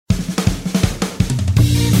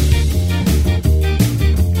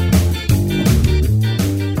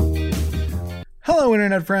Hello,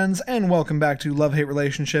 Internet friends, and welcome back to Love Hate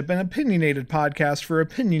Relationship, an opinionated podcast for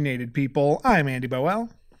opinionated people. I'm Andy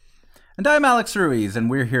Boel. And I'm Alex Ruiz, and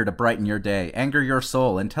we're here to brighten your day, anger your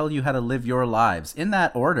soul, and tell you how to live your lives in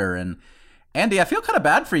that order. And Andy, I feel kind of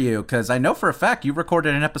bad for you, because I know for a fact you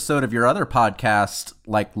recorded an episode of your other podcast,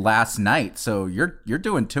 like, last night, so you're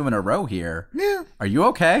doing 2 in a row here. Yeah. Are you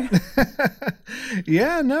okay?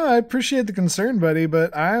 Yeah, no, I appreciate the concern, buddy,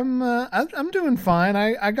 but I'm doing fine.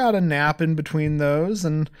 I got a nap in between those,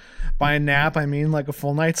 and by a nap, I mean, like, a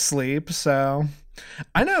full night's sleep, so...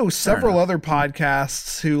 I know several other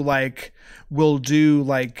podcasts who, like, will do,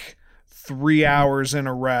 like... 3 hours in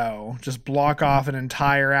a row, just block off an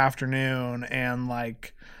entire afternoon and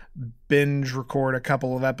like binge record a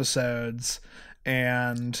couple of episodes,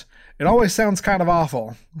 and it always sounds kind of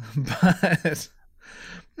awful. But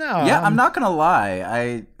no, yeah, I'm not gonna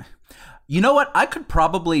lie. You know what? I could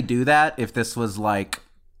probably do that if this was like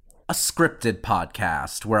a scripted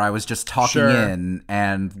podcast where I was just talking in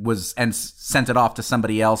and sent it off to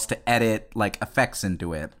somebody else to edit like effects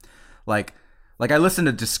into it, Like I listen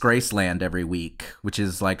to Disgraceland every week, which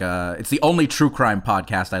is like it's the only true crime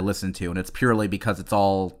podcast I listen to, and it's purely because it's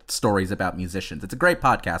all stories about musicians. It's a great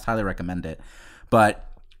podcast, highly recommend it. But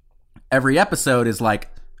every episode is like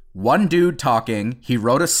one dude talking. He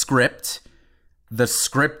wrote a script. The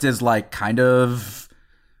script is like kind of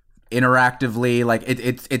interactively, like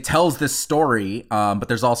it tells this story, but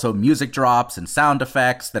there's also music drops and sound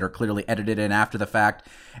effects that are clearly edited in after the fact,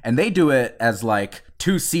 and they do it as like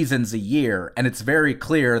 2 seasons a year, and it's very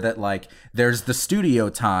clear that like there's the studio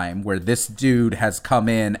time where this dude has come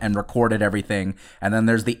in and recorded everything, and then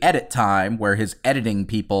there's the edit time where his editing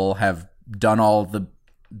people have done all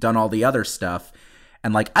the other stuff,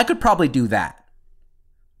 and like I could probably do that,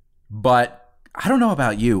 but I don't know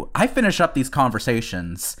about you. I finish up these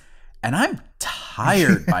conversations and I'm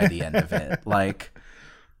tired by the end of it. Like,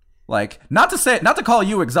 not to call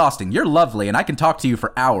you exhausting. You're lovely, and I can talk to you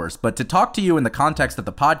for hours. But to talk to you in the context of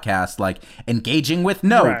the podcast, like engaging with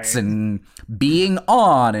notes and being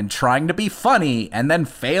on and trying to be funny and then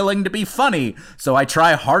failing to be funny, so I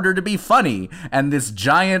try harder to be funny, and this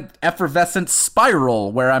giant effervescent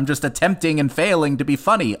spiral where I'm just attempting and failing to be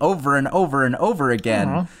funny over and over and over again.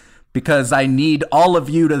 Uh-huh. Because I need all of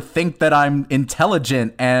you to think that I'm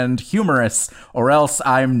intelligent and humorous, or else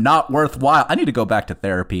I'm not worthwhile. I need to go back to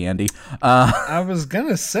therapy, Andy. I was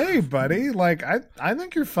gonna say, buddy, like I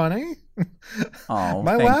think you're funny. Oh,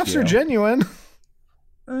 my laughs are genuine.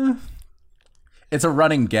 It's a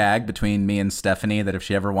running gag between me and Stephanie that if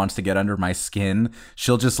she ever wants to get under my skin,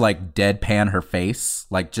 she'll just like deadpan her face,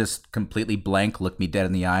 like just completely blank, look me dead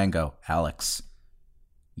in the eye, and go, "Alex,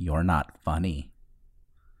 you're not funny."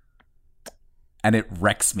 And it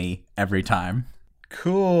wrecks me every time.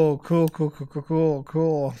 Cool. Glad to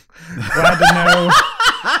know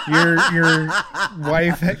your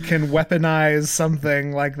wife can weaponize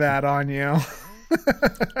something like that on you.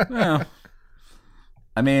 Well,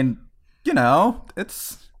 I mean, you know,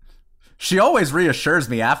 she always reassures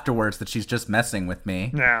me afterwards that she's just messing with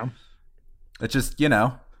me. Yeah. It's just, you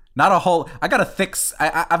know, not a whole... I've got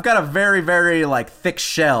a very, very, like, thick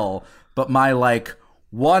shell, but my, like...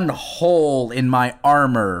 one hole in my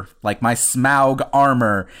armor, like my Smaug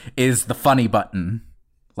armor, is the funny button.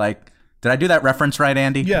 Like, did I do that reference right,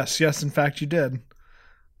 Andy? Yes, in fact you did.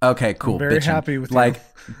 Okay, cool. I'm very happy with you.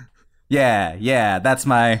 Yeah, that's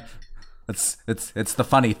my... It's the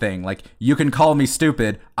funny thing. Like, you can call me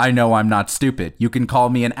stupid, I know I'm not stupid. You can call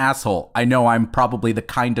me an asshole, I know I'm probably the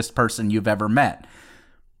kindest person you've ever met.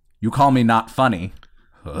 You call me not funny.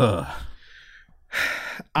 Ugh.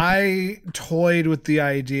 I toyed with the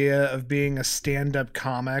idea of being a stand-up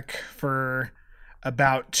comic for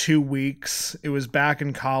about 2 weeks. It was back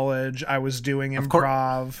in college. I was doing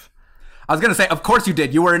improv. I was going to say, of course you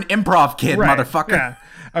did. You were an improv kid, motherfucker. Yeah.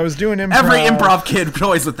 I was doing improv. Every improv kid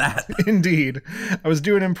toys with that. Indeed. I was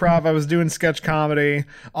doing improv. I was doing sketch comedy.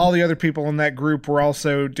 All the other people in that group were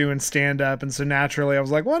also doing stand-up. And so naturally I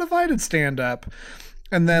was like, what if I did stand-up?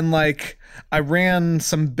 And then, like, I ran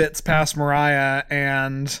some bits past Mariah,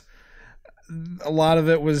 and a lot of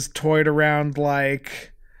it was toyed around,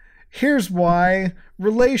 like, here's why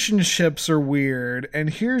relationships are weird, and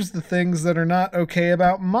here's the things that are not okay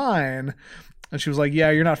about mine. And she was like, yeah,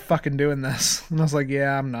 you're not fucking doing this. And I was like,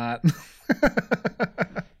 yeah, I'm not.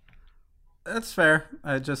 That's fair.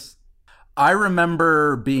 I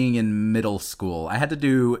remember being in middle school. I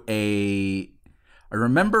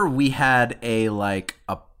remember we had a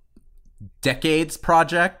decades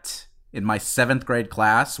project in my 7th grade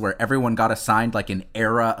class where everyone got assigned like an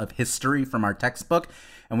era of history from our textbook,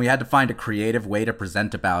 and we had to find a creative way to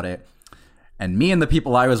present about it. And me and the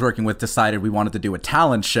people I was working with decided we wanted to do a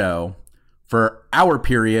talent show for our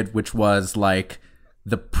period, which was like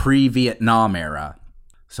the pre-Vietnam era.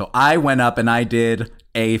 So I went up and I did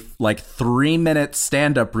a like 3-minute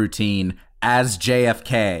stand-up routine as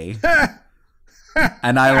JFK.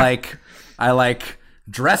 And I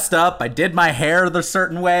dressed up. I did my hair the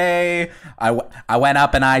certain way. I went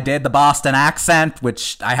up and I did the Boston accent,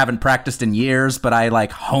 which I haven't practiced in years, but I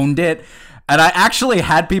like honed it. And I actually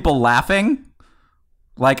had people laughing.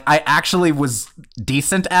 Like, I actually was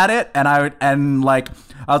decent at it, and I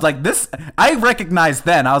was like, this, I recognized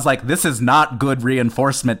then, I was like, this is not good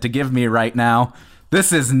reinforcement to give me right now.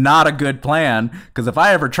 This is not a good plan, because if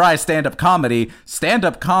I ever try stand-up comedy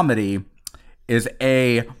is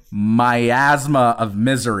a miasma of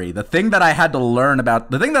misery. The thing that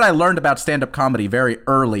I learned about stand-up comedy very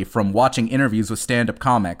early from watching interviews with stand-up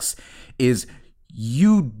comics is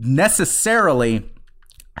you necessarily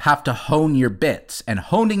have to hone your bits, and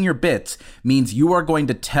honing your bits means you are going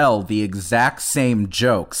to tell the exact same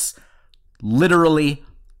jokes literally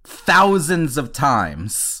thousands of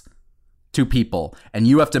times to people, and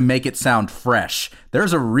you have to make it sound fresh.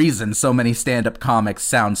 There's a reason so many stand-up comics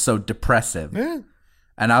sound so depressive.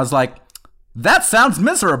 And I was like, that sounds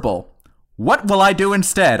miserable. What will I do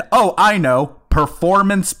instead? Oh, I know,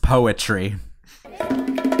 performance poetry.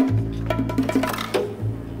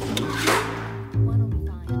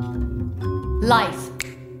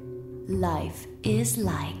 Life is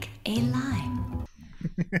like a lime.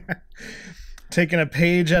 Taking a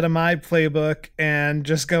page out of my playbook and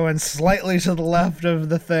just going slightly to the left of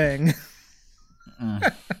the thing.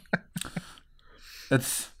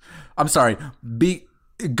 I'm sorry.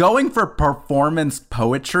 Going for performance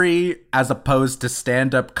poetry as opposed to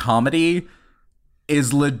stand-up comedy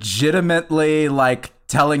is legitimately like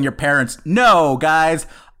telling your parents, no, guys,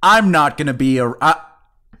 I'm not going to be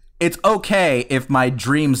it's okay if my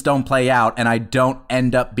dreams don't play out and I don't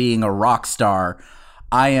end up being a rock star.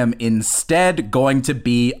 I am instead going to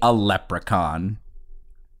be a leprechaun.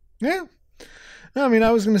 Yeah. No, I mean,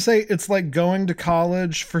 I was going to say it's like going to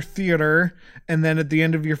college for theater and then at the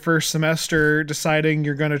end of your first semester deciding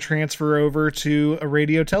you're going to transfer over to a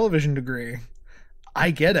radio television degree.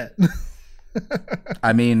 I get it.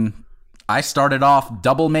 I mean, I started off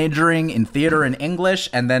double majoring in theater and English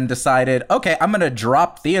and then decided, okay, I'm going to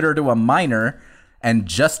drop theater to a minor and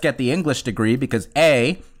just get the English degree because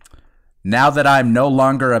A, now that I'm no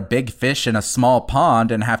longer a big fish in a small pond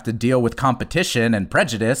and have to deal with competition and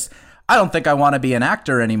prejudice, I don't think I want to be an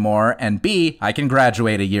actor anymore, and B, I can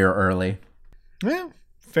graduate a year early. Yeah,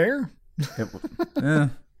 fair.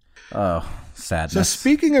 Oh, sadness. So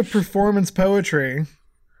speaking of performance poetry...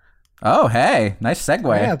 Oh, hey, nice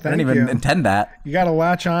segue. Yeah, I didn't even intend that. You got to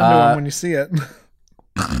latch on to them when you see it.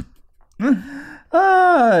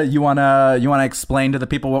 You wanna explain to the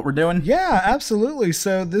people what we're doing? Yeah, absolutely.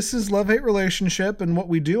 So this is Love-Hate Relationship, and what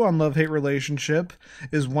we do on Love-Hate Relationship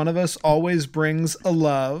is one of us always brings a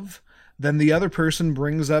love, then the other person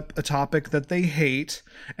brings up a topic that they hate,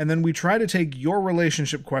 and then we try to take your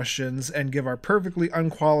relationship questions and give our perfectly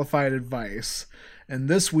unqualified advice. And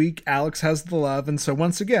this week, Alex has the love, and so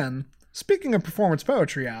once again, speaking of performance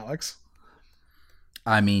poetry, Alex.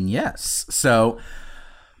 I mean, yes. So,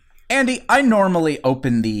 Andy, I normally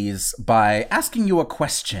open these by asking you a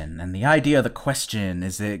question, and the idea of the question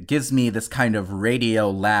is it gives me this kind of Radio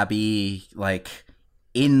Lab-y, like,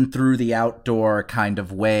 in through the outdoor kind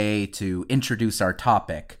of way to introduce our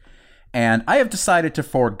topic. And I have decided to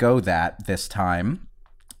forego that this time.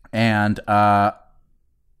 And,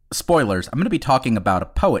 spoilers, I'm going to be talking about a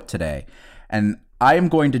poet today. And I am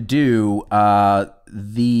going to do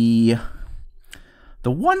the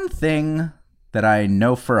one thing that I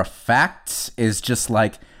know for a fact is just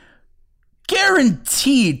like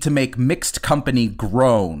guaranteed to make mixed company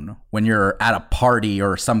groan when you're at a party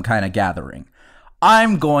or some kind of gathering.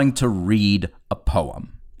 I'm going to read a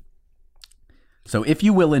poem. So if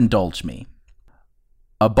you will indulge me.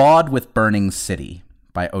 Abode with Burning City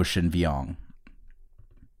by Ocean Vuong.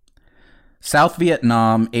 South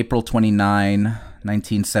Vietnam, April 29,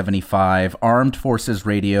 1975, Armed Forces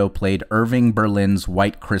Radio played Irving Berlin's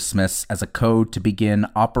White Christmas as a code to begin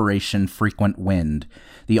Operation Frequent Wind,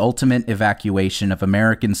 the ultimate evacuation of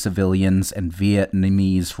American civilians and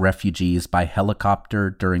Vietnamese refugees by helicopter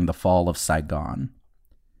during the fall of Saigon.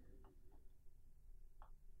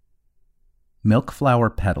 Milk flower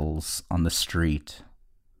petals on the street,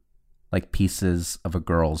 like pieces of a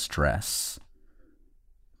girl's dress.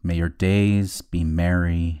 May your days be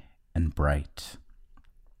merry and bright.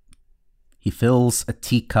 He fills a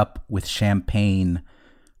teacup with champagne,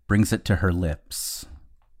 brings it to her lips.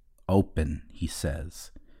 Open, he says.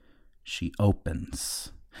 She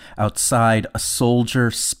opens. Outside, a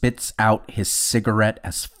soldier spits out his cigarette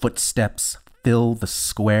as footsteps fill the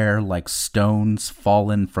square like stones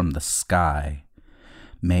fallen from the sky.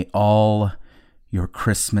 May all your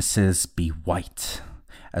Christmases be white,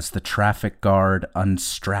 as the traffic guard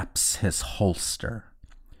unstraps his holster,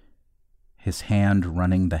 his hand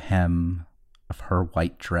running the hem of her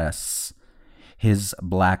white dress, his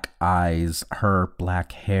black eyes, her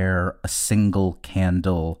black hair, a single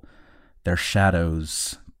candle, their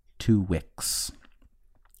shadows, 2 wicks.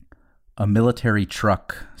 A military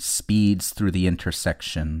truck speeds through the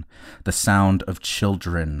intersection, the sound of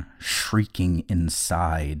children shrieking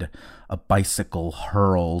inside, a bicycle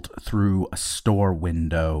hurled through a store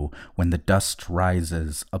window. When the dust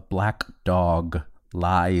rises, a black dog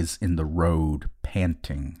lies in the road,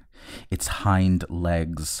 panting, its hind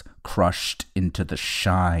legs crushed into the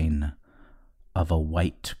shine of a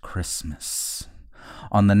white Christmas.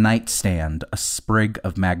 On the nightstand, a sprig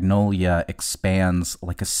of magnolia expands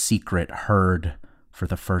like a secret heard for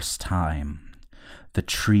the first time. The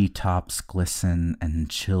treetops glisten and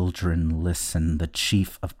children listen. The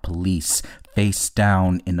chief of police, face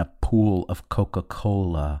down in a pool of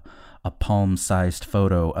Coca-Cola, a palm-sized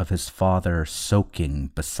photo of his father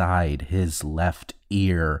soaking beside his left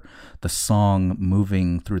ear. The song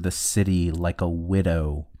moving through the city like a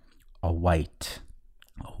widow, a white.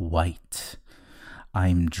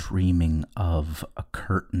 I'm dreaming of a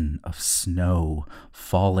curtain of snow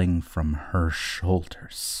falling from her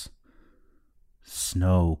shoulders.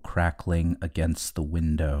 Snow crackling against the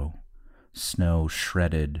window, snow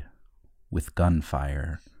shredded with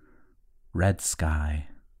gunfire, red sky,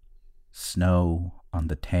 snow on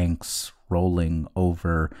the tanks rolling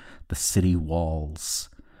over the city walls,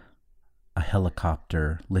 a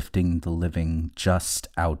helicopter lifting the living just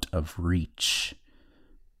out of reach.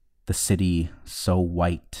 The city so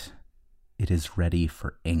white, it is ready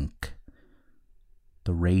for ink.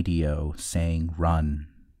 The radio saying run,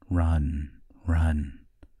 run, run.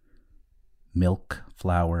 Milk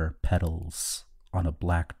flower petals on a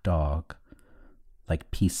black dog,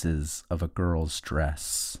 like pieces of a girl's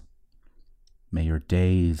dress. May your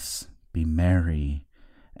days be merry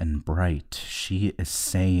and bright, she is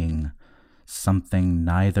saying something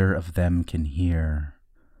neither of them can hear.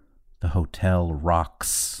 The hotel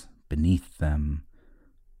rocks beneath them,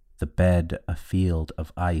 the bed a field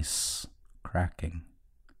of ice cracking.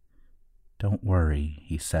 Don't worry,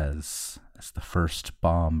 he says, as the first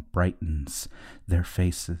bomb brightens their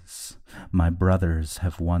faces. My brothers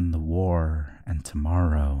have won the war, and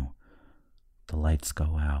tomorrow the lights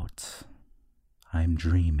go out. I'm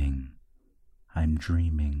dreaming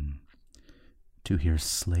to hear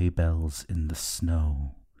sleigh bells in the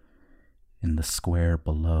snow. In the square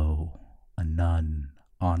below, a nun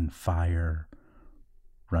on fire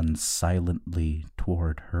runs silently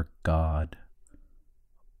toward her God.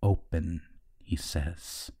 Open, he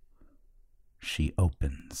says. She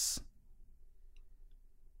opens.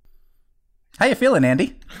 How you feeling,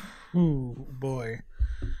 Andy? Ooh, boy.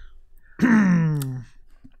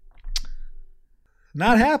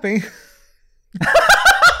 Not happy.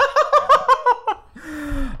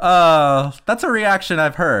 That's a reaction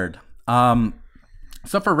I've heard.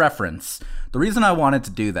 So for reference, the reason I wanted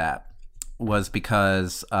to do that was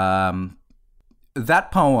because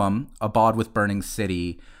that poem, Abode with Burning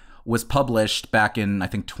City, was published back in, I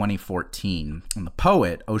think, 2014. And the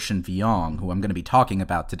poet, Ocean Vuong, who I'm going to be talking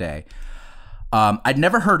about today, I'd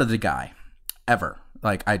never heard of the guy, ever.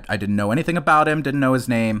 Like, I didn't know anything about him, didn't know his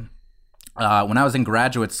name. When I was in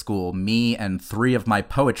graduate school, me and 3 of my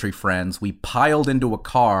poetry friends, we piled into a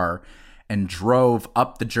car and drove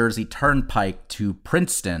up the Jersey Turnpike to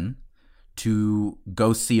Princeton to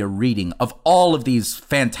go see a reading of all of these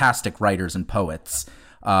fantastic writers and poets.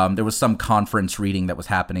 There was some conference reading that was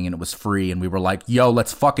happening and it was free, and we were like, yo,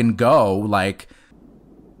 let's fucking go. Like,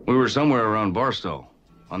 we were somewhere around Barstow,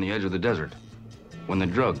 on the edge of the desert, when the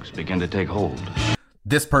drugs began to take hold.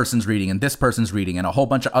 This person's reading and this person's reading and a whole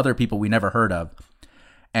bunch of other people we never heard of.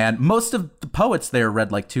 And most of the poets there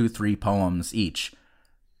read like 2-3 poems each.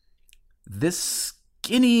 This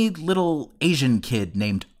skinny little Asian kid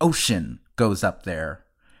named Ocean goes up there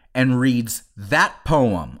and reads that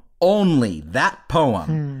poem, only that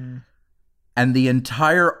poem. And the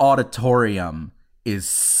entire auditorium is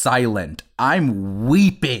silent. I'm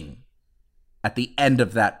weeping at the end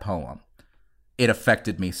of that poem. It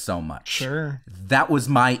affected me so much. Sure. That was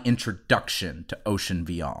my introduction to Ocean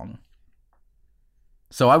Vuong.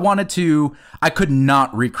 So I could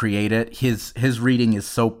not recreate it. His reading is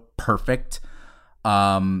so perfect.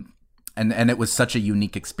 And it was such a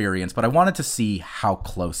unique experience, but I wanted to see how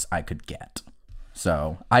close I could get.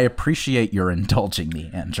 So I appreciate your indulging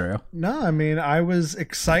me, Andrew. No, I mean, I was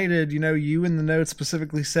excited. You in the notes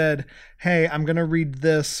specifically said, hey, I'm going to read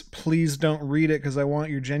this. Please don't read it because I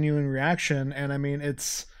want your genuine reaction. And I mean,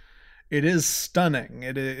 it is stunning.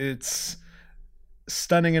 It's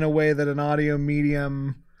stunning in a way that an audio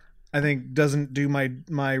medium, I think, doesn't do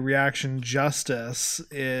my reaction justice.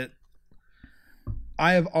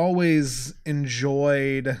 I have always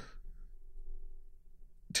enjoyed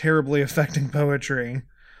terribly affecting poetry.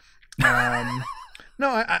 No,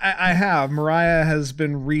 I have. Mariah has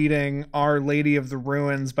been reading Our Lady of the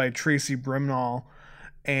Ruins by Tracy Brimnall,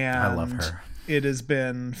 and I love her. It has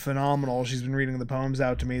been phenomenal. She's been reading the poems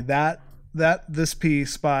out to me. This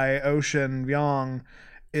piece by Ocean Vuong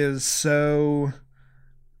is so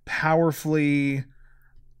powerfully,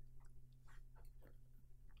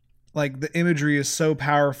 like, the imagery is so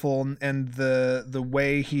powerful, and the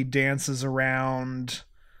way he dances around,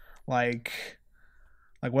 like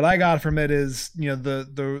what I got from it is,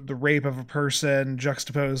 the rape of a person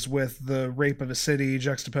juxtaposed with the rape of a city,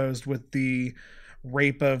 juxtaposed with the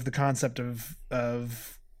rape of the concept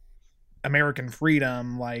of American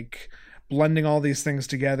freedom, like blending all these things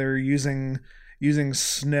together, using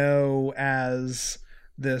snow as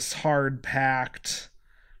this hard packed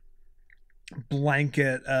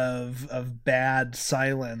blanket of bad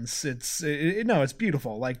silence. It's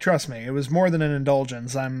beautiful. Like, trust me, it was more than an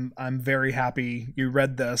indulgence. I'm very happy you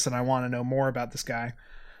read this, and I want to know more about this guy.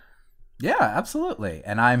 Yeah, absolutely,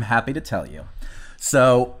 and I'm happy to tell you.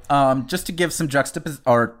 So, just to give some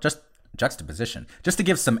juxtaposition, just to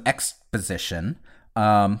give some exposition,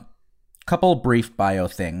 couple brief bio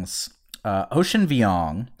things. Ocean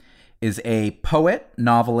Vuong is a poet,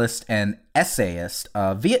 novelist, and essayist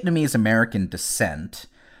of Vietnamese-American descent.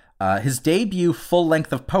 His debut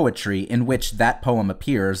full-length of poetry, in which that poem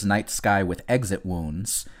appears, Night Sky with Exit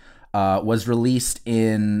Wounds, was released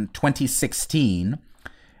in 2016.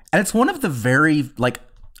 And it's one of the very,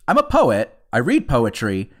 I'm a poet, I read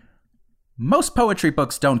poetry. Most poetry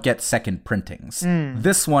books don't get second printings.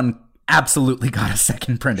 This one absolutely got a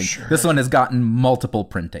second printing. Sure. This one has gotten multiple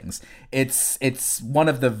printings. It's one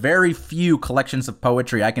of the very few collections of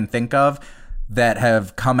poetry I can think of that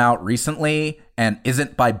have come out recently and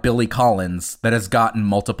isn't by Billy Collins that has gotten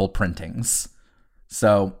multiple printings.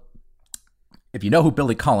 So if you know who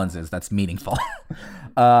Billy Collins is, that's meaningful.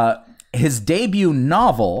 His debut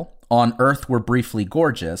novel, On Earth We're Briefly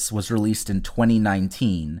Gorgeous, was released in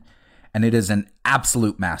 2019, and it is an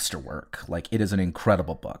absolute masterwork. It is an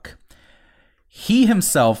incredible book. He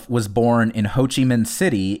himself was born in Ho Chi Minh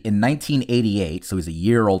City in 1988, so he's a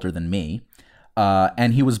year older than me,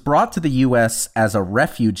 and he was brought to the U.S. as a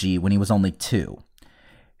refugee when he was only 2.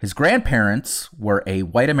 His grandparents were a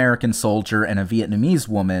white American soldier and a Vietnamese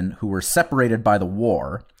woman who were separated by the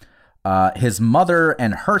war. His mother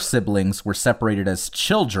and her siblings were separated as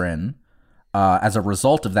children as a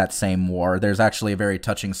result of that same war. There's actually a very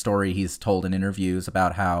touching story he's told in interviews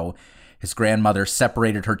about how his grandmother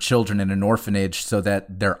separated her children in an orphanage so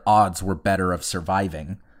that their odds were better of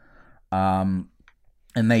surviving. And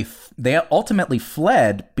they ultimately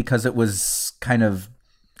fled because it was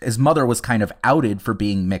his mother was kind of outed for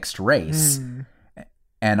being mixed race.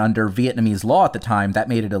 And under Vietnamese law at the time, that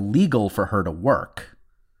made it illegal for her to work.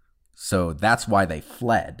 So that's why they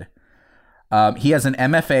fled. He has an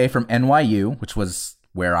MFA from NYU, which was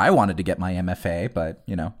where I wanted to get my MFA, but,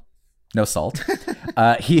 no salt.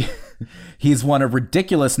 He's won a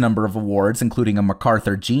ridiculous number of awards, including a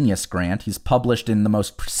MacArthur Genius Grant. He's published in the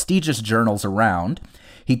most prestigious journals around.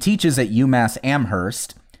 He teaches at UMass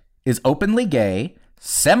Amherst, is openly gay,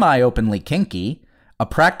 semi-openly kinky, a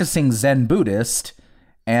practicing Zen Buddhist,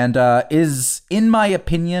 and is, in my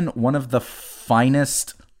opinion, one of the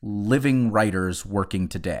finest living writers working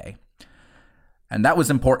today. And that was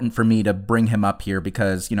important for me to bring him up here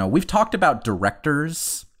because, we've talked about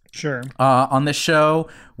directors on this show.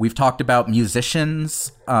 We've talked about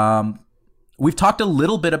musicians. We've talked a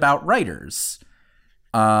little bit about writers.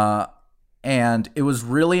 And it was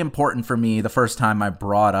really important for me the first time I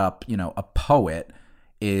brought up, a poet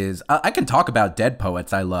is I can talk about dead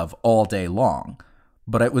poets I love all day long,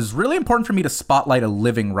 but it was really important for me to spotlight a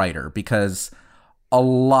living writer because a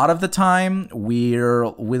lot of the time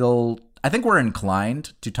I think we're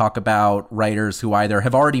inclined to talk about writers who either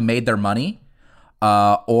have already made their money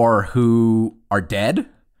or who are dead.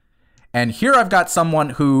 And here I've got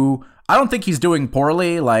someone who I don't think he's doing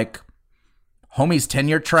poorly, like homie's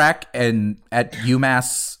tenure track at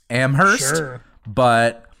UMass Amherst. Sure.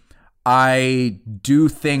 But I do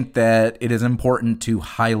think that it is important to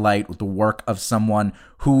highlight the work of someone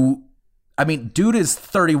who, dude is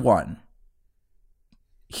 31.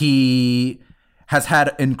 He has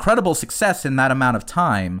had incredible success in that amount of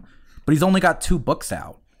time, but he's only got 2 books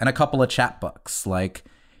out and a couple of chapbooks. Like,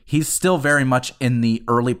 he's still very much in the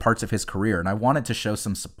early parts of his career, and I wanted to show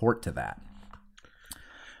some support to that.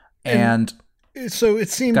 And so it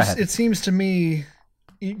seems to me,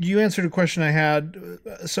 you answered a question I had.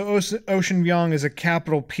 So Ocean Vuong is a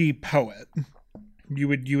capital P poet, you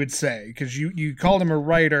would say, because you called him a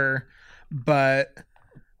writer, but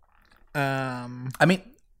I mean,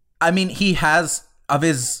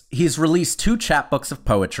 he's released 2 chapbooks of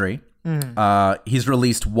poetry. He's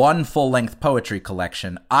released 1 full-length poetry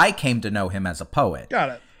collection. I came to know him as a poet. Got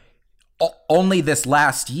it. Only this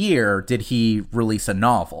last year did he release a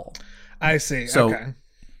novel. I see. Okay.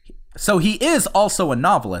 So he is also a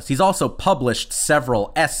novelist. He's also published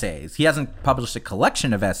several essays. He hasn't published a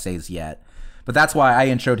collection of essays yet, but that's why I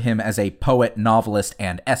introed him as a poet, novelist,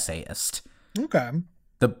 and essayist. Okay.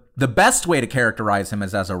 The best way to characterize him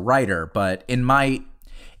is as a writer, but in my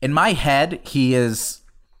head, he is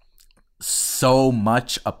so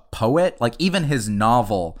much a poet. Like, even his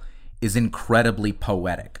novel is incredibly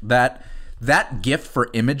poetic. That gift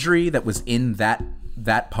for imagery that was in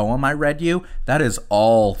that poem I read you, that is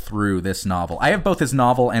all through this novel. I have both his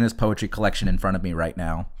novel and his poetry collection in front of me right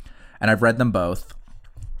now, and I've read them both.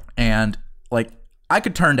 And, like, I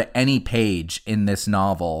could turn to any page in this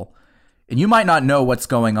novel, and you might not know what's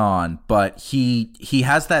going on, but he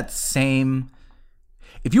has that same...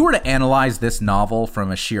 If you were to analyze this novel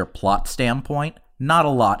from a sheer plot standpoint, not a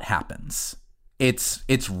lot happens.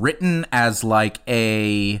 It's written as like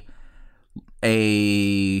a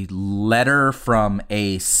letter from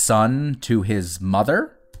a son to his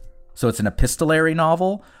mother. So it's an epistolary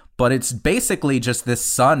novel, but it's basically just this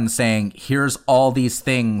son saying, here's all these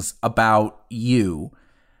things about you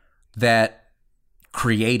that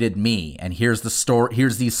created me, and here's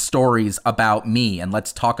these stories about me, and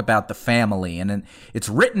let's talk about the family. And it's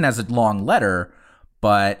written as a long letter,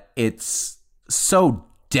 but it's so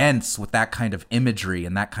dense with that kind of imagery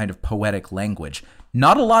and that kind of poetic language.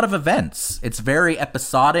 Not a lot of events. It's very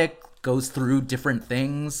episodic, goes through different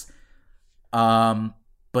things.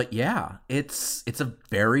 But yeah, it's a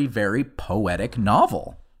very, very poetic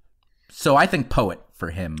novel. So I think poet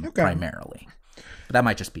for him primarily. But that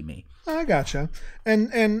might just be me. I gotcha.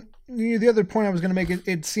 And the other point I was going to make,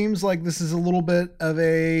 it seems like this is a little bit of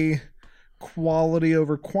a quality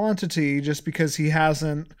over quantity, just because he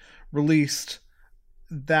hasn't released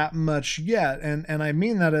that much yet. And I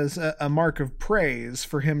mean that as a mark of praise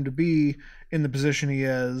for him to be in the position he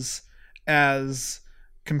is, as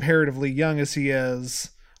comparatively young as he is.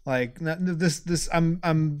 Like, this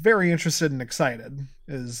I'm very interested and excited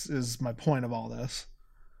is my point of all this.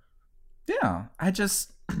 Yeah,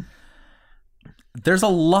 there's a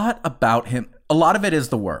lot about him. A lot of it is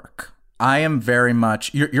the work. I am very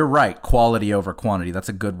much, you're right, quality over quantity. That's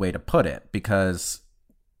a good way to put it, because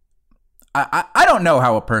I don't know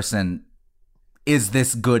how a person is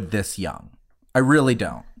this good this young. I really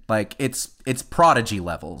don't. Like, it's prodigy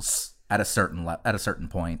levels at a certain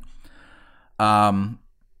point. But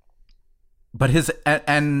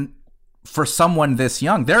and for someone this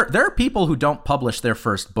young, there are people who don't publish their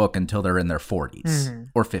first book until they're in their 40s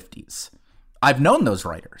or 50s. I've known those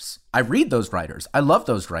writers. I read those writers. I love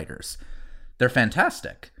those writers. They're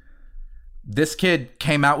fantastic. This kid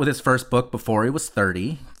came out with his first book before he was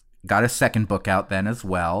 30, got his second book out then as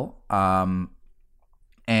well.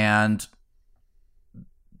 And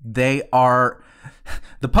they are...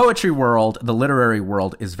 The poetry world, the literary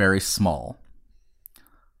world, is very small.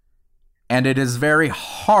 And it is very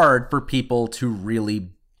hard for people to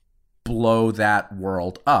really blow that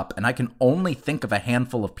world up. And I can only think of a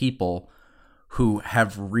handful of people who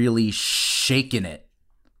have really shaken it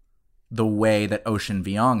the way that Ocean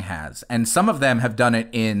Vuong has. And some of them have done it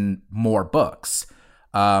in more books.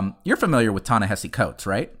 You're familiar with Ta-Nehisi Coates,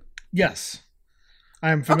 right? Yes.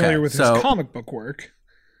 I'm familiar with his comic book work.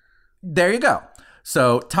 There you go.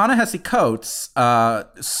 So Ta-Nehisi Coates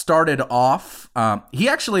started off... he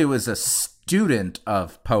actually was a student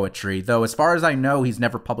of poetry, though as far as I know, he's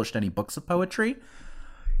never published any books of poetry.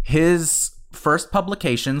 His first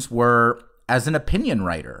publications were as an opinion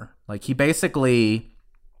writer. Like, he basically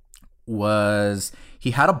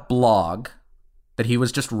he had a blog that he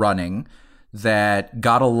was just running that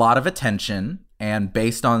got a lot of attention, and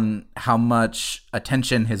based on how much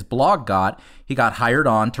attention his blog got, he got hired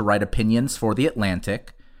on to write opinions for The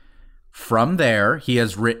Atlantic. From there, he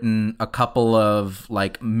has written a couple of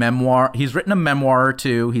he's written a memoir or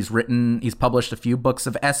two, he's published a few books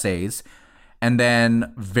of essays, and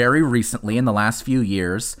then very recently, in the last few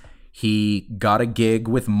years, he got a gig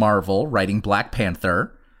with Marvel writing Black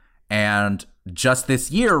Panther, and just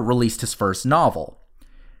this year released his first novel.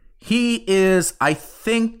 He is, I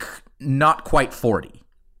think, not quite 40.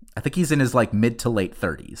 I think he's in his like mid to late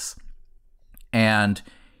 30s. And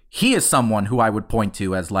he is someone who I would point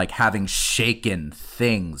to as like having shaken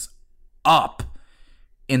things up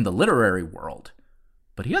in the literary world.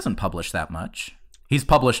 But he hasn't published that much. He's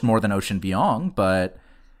published more than Ocean Vuong, but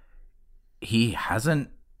he hasn't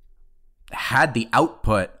had the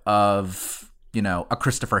output of, you know, a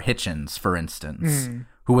Christopher Hitchens, for instance,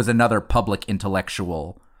 who was another public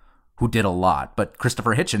intellectual who did a lot. But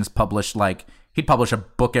Christopher Hitchens published like, he'd publish a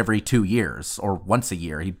book every 2 years or once a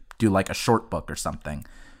year. He'd do like a short book or something.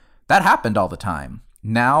 That happened all the time.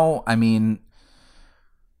 Now, I mean,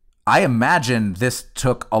 I imagine this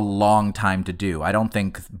took a long time to do. I don't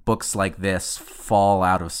think books like this fall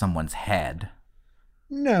out of someone's head.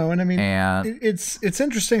 No, and I mean, it's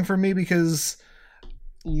interesting for me because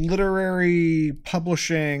literary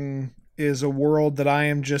publishing is a world that I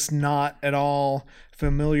am just not at all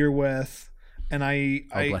familiar with. And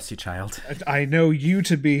bless you, child. I know you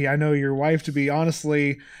to be, I know your wife to be,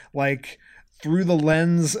 honestly, like through the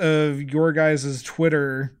lens of your guys'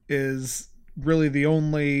 Twitter is really the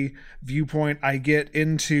only viewpoint I get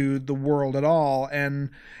into the world at all. And,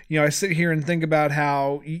 you know, I sit here and think about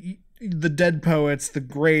how the dead poets, the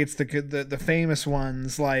greats, the famous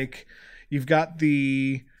ones, like you've got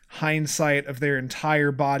the hindsight of their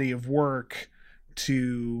entire body of work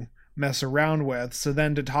to mess around with. So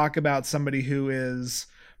then to talk about somebody who is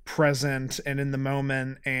present and in the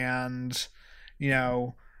moment and, you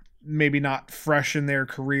know, maybe not fresh in their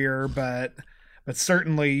career, but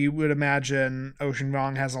certainly you would imagine Ocean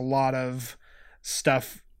Vuong has a lot of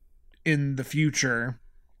stuff in the future.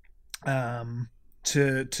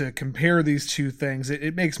 To compare these two things,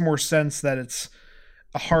 it makes more sense that it's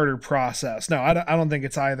a harder process. No, I don't think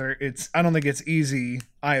it's either. I don't think it's easy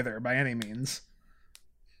either by any means.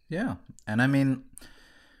 Yeah. And I mean,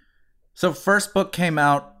 so first book came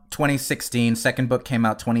out 2016, second book came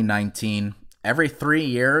out 2019. Every 3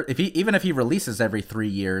 years, even if he releases every 3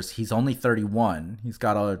 years, he's only 31. He's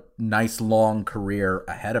got a nice long career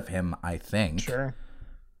ahead of him, I think. Sure.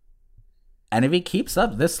 And if he keeps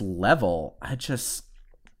up this level,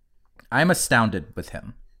 I'm astounded with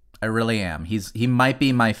him. I really am. He might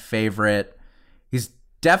be my favorite. He's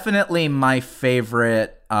definitely my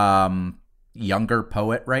favorite younger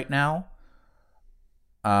poet right now.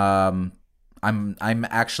 I'm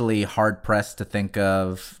actually hard pressed to think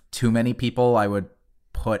of too many people I would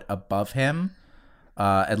put above him.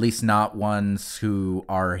 At least not ones who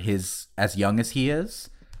are as young as he is.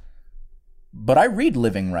 But I read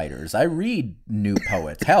living writers. I read new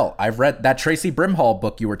poets. Hell, I've read that Tracy Brimhall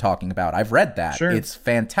book you were talking about. I've read that. Sure. It's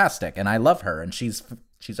fantastic, and I love her, and she's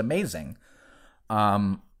amazing.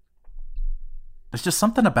 There's just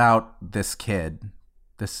something about this kid,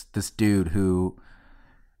 this dude who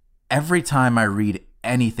every time I read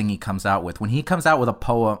anything he comes out with, when he comes out with a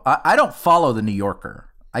poem, I don't follow The New Yorker.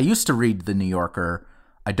 I used to read The New Yorker.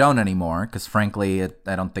 I don't anymore because, frankly,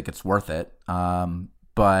 I don't think it's worth it.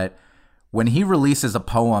 But when he releases a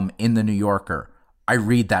poem in The New Yorker, I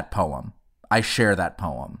read that poem. I share that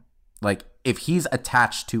poem. Like, if he's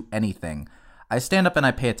attached to anything, I stand up and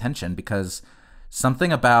I pay attention because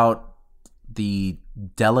something about the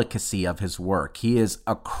delicacy of his work. He is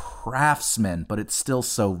a craftsman, but it's still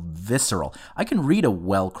so visceral. I can read a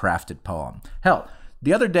well-crafted poem. Hell,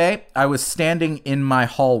 the other day, I was standing in my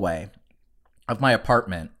hallway of my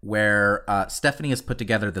apartment where Stephanie has put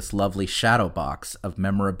together this lovely shadow box of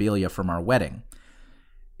memorabilia from our wedding,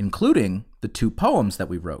 including the 2 poems that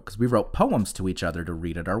we wrote, because we wrote poems to each other to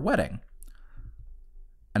read at our wedding.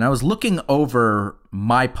 And I was looking over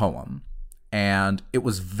my poem, and it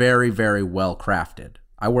was very, very well crafted.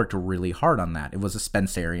 I worked really hard on that. It was a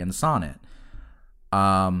Spenserian sonnet.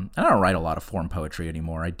 I don't write a lot of form poetry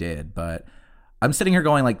anymore. I did, but I'm sitting here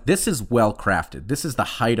going like, this is well crafted. This is the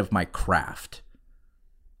height of my craft.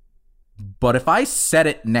 But if I set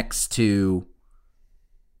it next to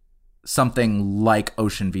something like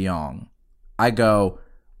Ocean Vuong, I go,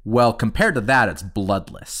 well, compared to that, it's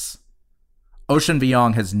bloodless. Ocean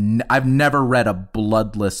Vuong I've never read a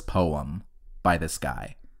bloodless poem by this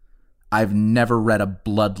guy. I've never read a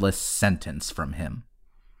bloodless sentence from him.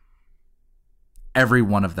 Every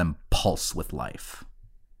one of them pulse with life.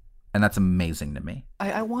 And that's amazing to me.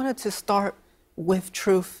 I wanted to start with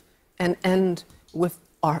truth and end with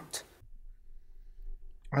art.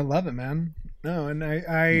 I love it, man. No, and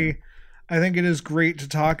I think it is great to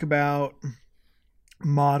talk about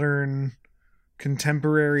modern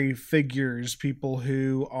contemporary figures, people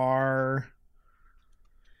who are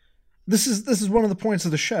this is one of the points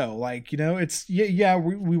of the show. Like, it's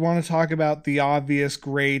we want to talk about the obvious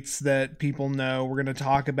greats that people know. We're going to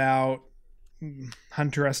talk about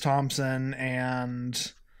Hunter S. Thompson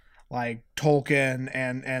and like Tolkien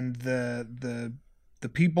and the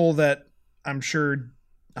people that I'm sure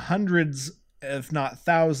hundreds, if not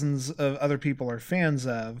thousands of other people are fans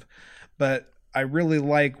of. But I really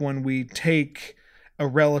like when we take a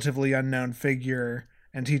relatively unknown figure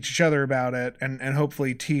and teach each other about it, and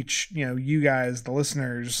hopefully teach, you guys, the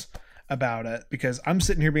listeners, about it, because I'm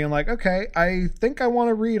sitting here being like, okay, I think I want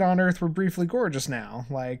to read On Earth We're Briefly Gorgeous now.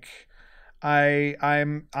 Like,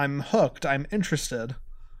 I'm hooked. I'm interested.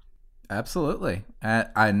 Absolutely.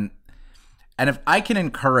 And if I can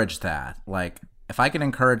encourage that, like, if I can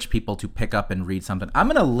encourage people to pick up and read something, I'm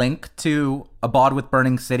going to link to Abode with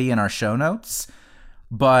Burning City in our show notes.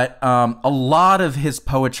 But a lot of his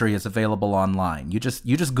poetry is available online. You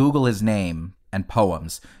just Google his name and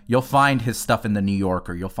poems. You'll find his stuff in the New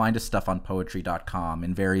Yorker. You'll find his stuff on poetry.com,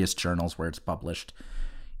 in various journals where it's published.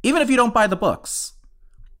 Even if you don't buy the books,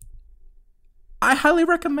 I highly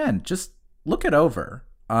recommend. Just look it over.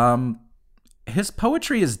 His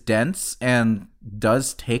poetry is dense and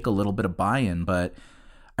does take a little bit of buy-in, but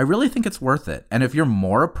I really think it's worth it. And if you're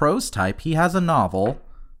more a prose type, he has a novel,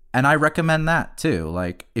 and I recommend that too.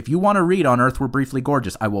 Like, if you want to read On Earth We're Briefly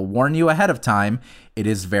Gorgeous, I will warn you ahead of time, it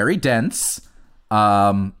is very dense.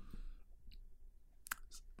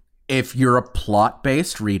 If you're a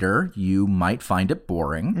plot-based reader, you might find it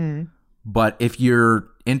boring. But if you're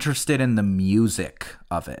interested in the music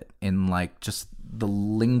of it, in like just the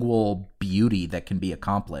lingual beauty that can be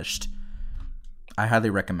accomplished, I highly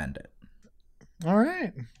recommend it. All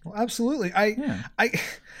right. Well, absolutely. I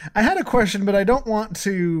had a question, but I don't want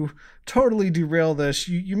to totally derail this.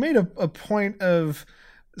 You made a point of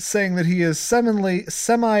saying that he is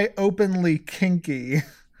semi-openly kinky.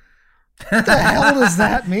 What the hell does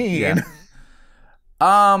that mean?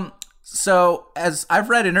 Yeah. So as I've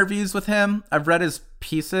read interviews with him, I've read his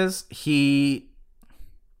pieces,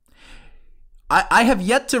 I have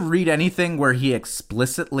yet to read anything where he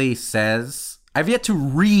explicitly says,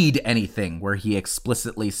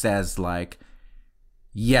 like,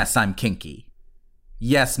 yes, I'm kinky.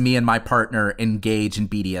 Yes, me and my partner engage in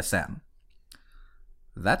BDSM.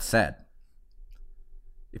 That said,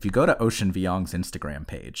 if you go to Ocean Vuong's Instagram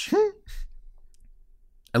page,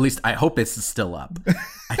 at least I hope it's still up.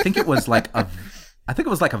 I think it was like a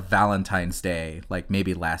Valentine's Day, like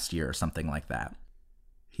maybe last year or something like that.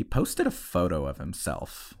 He posted a photo of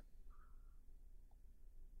himself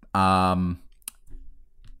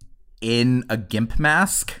in a gimp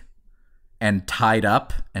mask and tied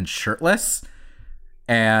up and shirtless,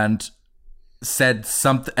 and said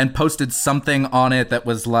something and posted something on it that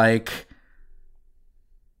was like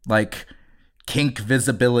kink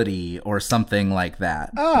visibility or something like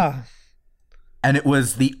that. And it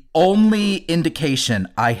was the only indication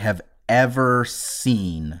I have ever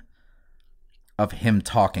seen of him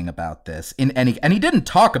talking about this and he didn't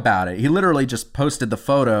talk about it. He literally just posted the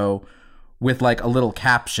photo with like a little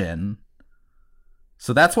caption.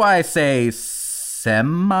 So that's why I say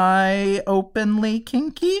semi-openly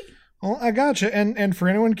kinky. Well, I gotcha. And for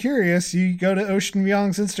anyone curious, you go to Ocean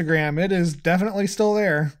Vuong's Instagram. It is definitely still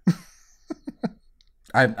there.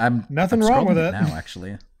 I'm nothing wrong with it now,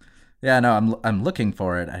 actually. Yeah, no, I'm looking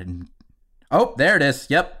for it. Oh, there it is.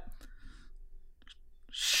 Yep.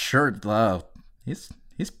 Sure, he's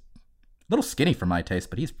a little skinny for my taste,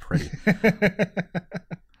 but he's pretty.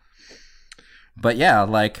 But yeah,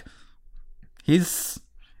 like he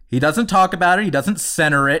doesn't talk about it. He doesn't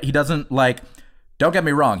center it. He doesn't like. Don't get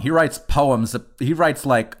me wrong. He writes poems. He writes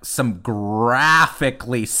like some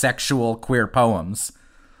graphically sexual queer poems.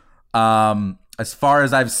 As far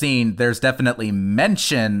as I've seen, there's definitely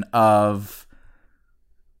mention of,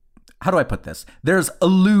 how do I put this? There's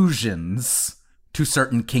allusions to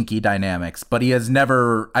certain kinky dynamics, but I've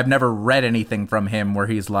never read anything from him where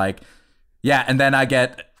he's like, yeah, and then I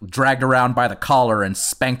get dragged around by the collar and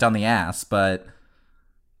spanked on the ass. But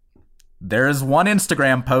there's one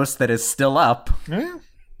Instagram post that is still up. Yeah.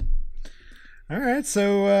 All right,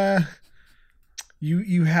 so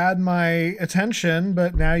you had my attention,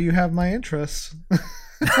 but now you have my interest.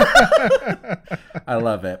 I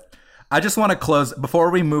love it. I just want to close, before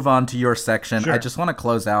we move on to your section, Sure. I just want to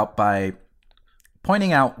close out by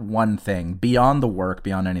pointing out one thing, beyond the work,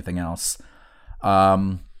 beyond anything else.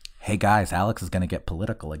 Hey guys, Alex is going to get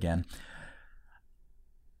political again.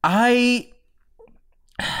 I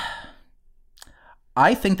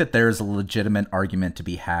think that there's a legitimate argument to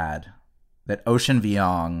be had that Ocean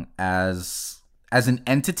Vuong, as an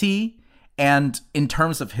entity and in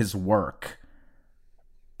terms of his work,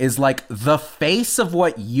 is like the face of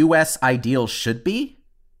what US ideals should be.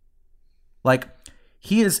 Like,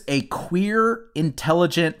 he is a queer,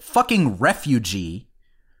 intelligent fucking refugee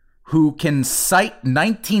who can cite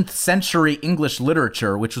 19th century English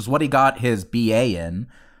literature, which was what he got his BA in,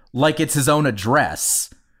 like it's his own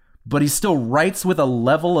address. But he still writes with a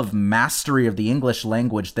level of mastery of the English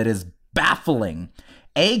language that is baffling.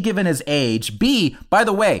 A, given his age. B, by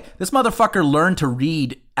the way, this motherfucker learned to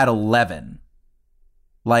read at 11.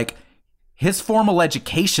 Like, his formal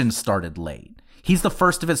education started late. He's the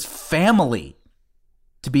first of his family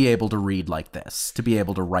to be able to read like this, to be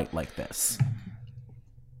able to write like this.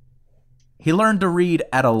 He learned to read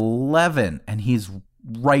at 11, and he's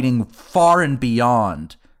writing far and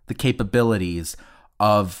beyond the capabilities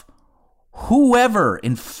of whoever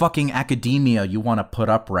in fucking academia you want to put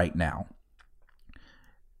up right now.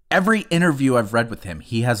 Every interview I've read with him,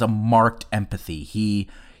 he has a marked empathy.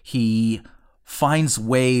 He finds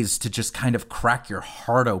ways to just kind of crack your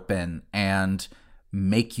heart open and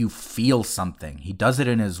make you feel something. He does it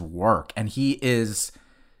in his work, and he's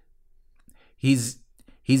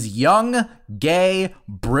young, gay,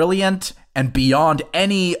 brilliant, and beyond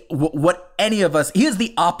what any of us. He is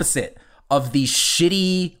the opposite of the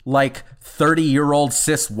shitty, like, 30-year-old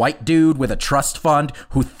cis white dude with a trust fund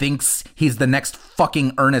who thinks he's the next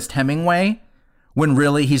fucking Ernest Hemingway, when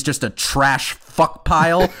really he's just a trash fuck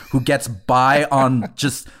pile who gets by on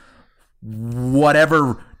just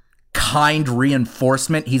whatever kind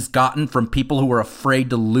reinforcement he's gotten from people who are afraid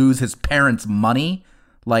to lose his parents' money.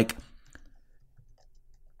 Like,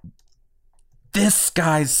 this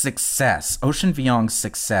guy's success, Ocean Vuong's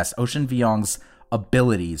success, Ocean Vuong's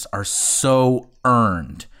abilities are so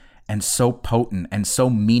earned and so potent and so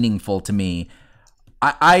meaningful to me.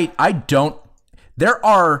 I don't, there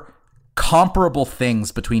are comparable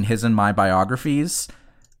things between his and my biographies,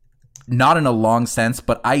 not in a long sense,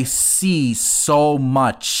 but I see so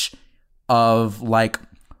much of like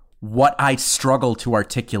what I struggle to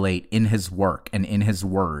articulate in his work and in his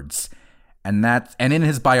words, and in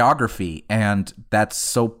his biography, and that's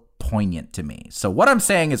so poignant to me. So what I'm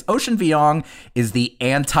saying is Ocean Vuong is the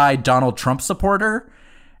anti-Donald Trump supporter,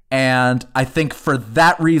 and I think for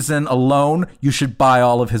that reason alone, you should buy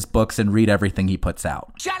all of his books and read everything he puts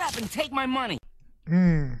out. Shut up and take my money.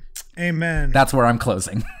 Amen. That's where I'm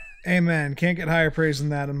closing. Amen. Can't get higher praise than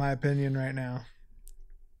that, in my opinion, right now.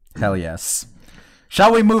 Hell yes.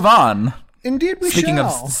 Shall we move on? Indeed, we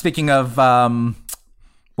shall. Speaking of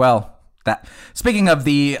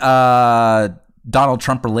the Donald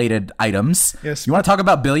Trump related items. Yes. You want to talk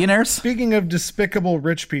about billionaires? Speaking of despicable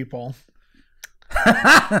rich people.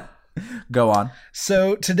 Go on.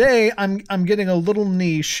 So today I'm getting a little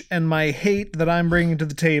niche, and my hate that I'm bringing to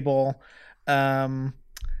the table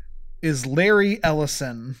is Larry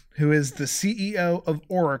Ellison, who is the CEO of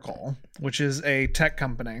Oracle, which is a tech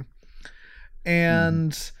company.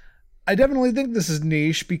 And I definitely think this is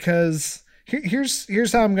niche because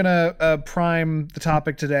here's how I'm going to prime the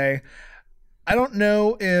topic today. I don't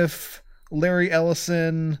know if Larry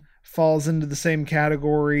Ellison falls into the same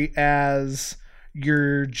category as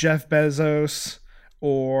your Jeff Bezos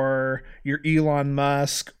or your Elon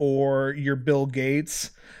Musk or your Bill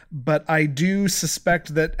Gates, but I do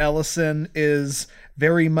suspect that Ellison is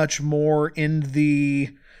very much more in the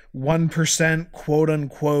 1% quote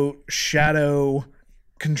unquote shadow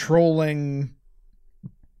controlling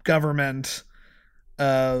government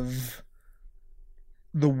of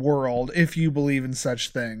the world, if you believe in such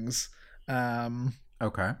things.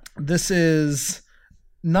 Okay. This is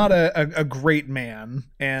not a great man,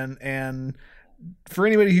 and for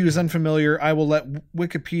anybody who is unfamiliar, I will let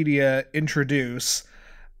Wikipedia introduce.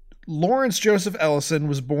 Lawrence Joseph Ellison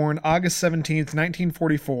was born August 17th,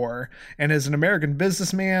 1944, and is an American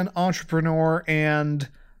businessman, entrepreneur, and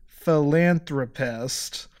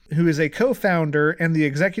philanthropist who is a co-founder and the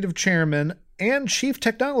executive chairman and chief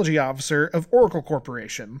technology officer of Oracle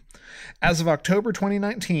Corporation. As of October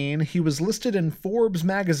 2019, he was listed in Forbes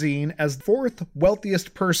magazine as the fourth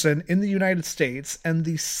wealthiest person in the United States and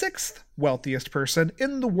the sixth wealthiest person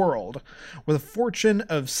in the world, with a fortune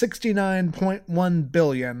of $69.1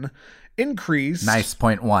 billion. Increase. Nice,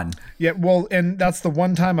 0.1. Yeah, well, and that's the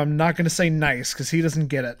one time I'm not going to say nice because he doesn't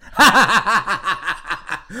get it.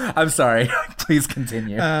 I'm sorry. Please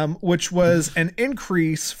continue. Which was an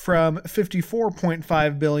increase from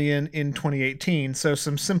 $54.5 billion in 2018. So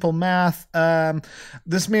some simple math.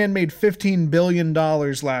 This man made $15 billion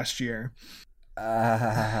last year.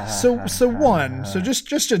 So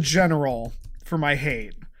just a general for my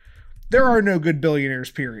hate. There are no good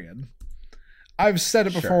billionaires, period. I've said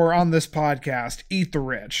it before on this podcast, eat the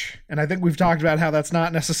rich. And I think we've talked about how that's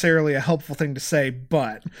not necessarily a helpful thing to say,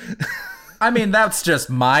 but I mean, that's just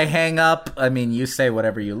my hang up. I mean, you say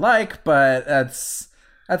whatever you like, but that's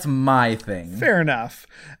my thing. Fair enough.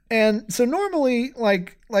 And so normally,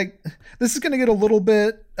 like this is going to get a little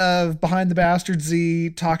bit of Behind the Bastard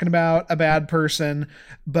Z talking about a bad person.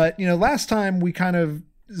 But, last time we kind of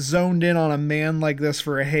zoned in on a man like this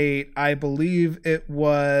for a hate. I believe it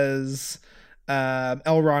was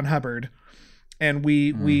L. Ron Hubbard. And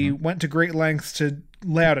we went to great lengths to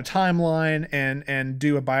lay out a timeline and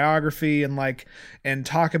do a biography and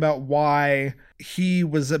talk about why he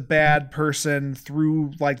was a bad person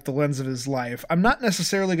through the lens of his life. I'm not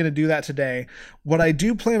necessarily going to do that today. What I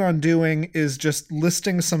do plan on doing is just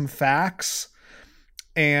listing some facts.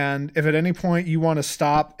 And if at any point you want to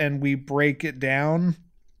stop and we break it down,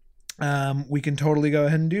 we can totally go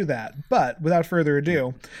ahead and do that. But without further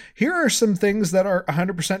ado, here are some things that are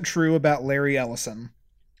 100% true about Larry Ellison.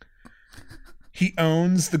 He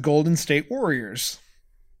owns the Golden State Warriors.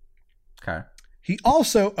 Okay. He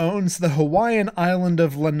also owns the Hawaiian island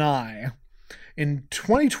of Lanai. In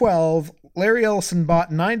 2012, Larry Ellison bought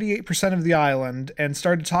 98% of the island and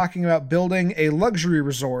started talking about building a luxury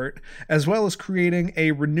resort, as well as creating a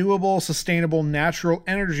renewable, sustainable, natural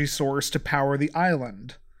energy source to power the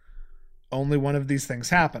island. Only one of these things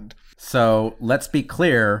happened. So let's be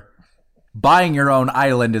clear. Buying your own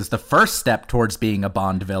island is the first step towards being a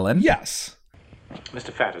Bond villain. Yes.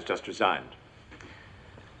 Mr. Fatt has just resigned.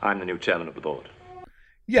 I'm the new chairman of the board.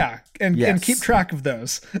 Yeah, and keep track of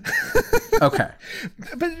those. Okay.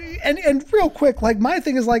 But and real quick, my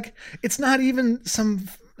thing is it's not even some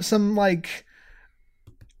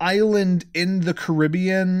island in the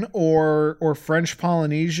Caribbean or French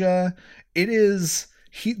Polynesia. It is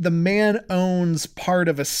the man owns part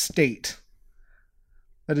of a state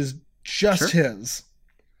that is just his.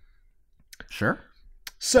 Sure.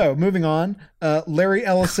 So, moving on, Larry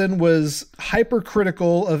Ellison was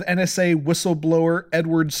hypercritical of NSA whistleblower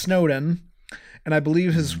Edward Snowden, and I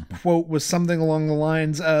believe his quote was something along the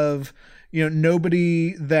lines of,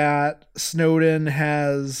 nobody that Snowden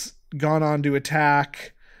has gone on to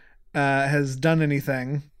attack has done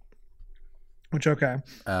anything. Which, okay.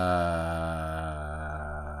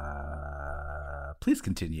 Please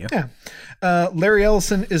continue. Yeah. Larry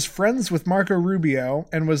Ellison is friends with Marco Rubio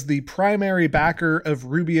and was the primary backer of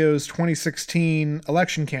Rubio's 2016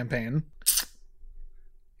 election campaign.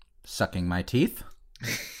 Sucking my teeth.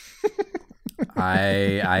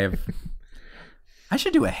 I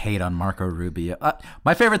should do a hate on Marco Rubio.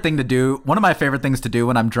 My favorite thing to do, one of my favorite things to do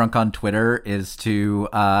when I'm drunk on Twitter is to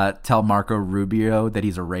tell Marco Rubio that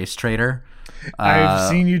he's a race traitor. I've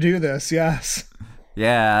seen you do this, yes.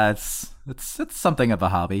 Yeah, it's something of a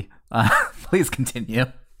hobby. Please continue.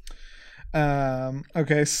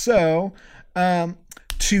 Okay, so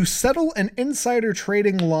to settle an insider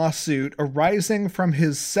trading lawsuit arising from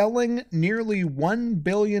his selling nearly $1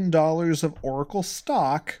 billion of Oracle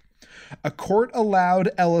stock, a court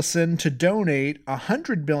allowed Ellison to donate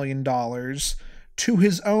 $100 million to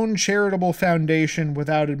his own charitable foundation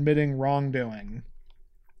without admitting wrongdoing.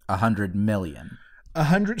 100 million.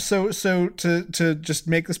 100. So to just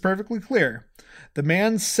make this perfectly clear, the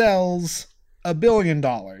man sells $1 billion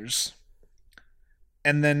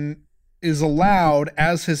and then is allowed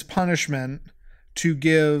as his punishment to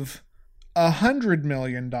give $100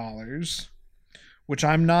 million, which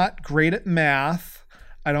I'm not great at math.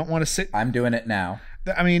 I don't want to sit. I'm doing it now.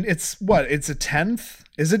 I mean, it's what? It's a tenth?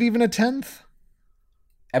 Is it even a tenth?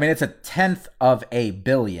 I mean, it's a tenth of a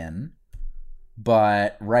billion.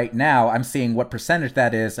 But right now, I'm seeing what percentage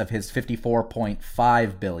that is of his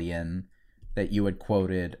 54.5 billion that you had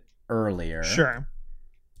quoted earlier. Sure.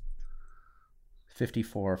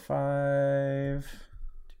 54.5,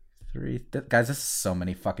 3. Guys, this is so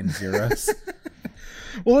many fucking zeros.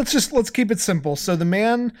 Well, let's keep it simple. So the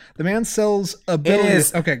man sells $1 billion.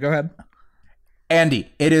 Okay, go ahead.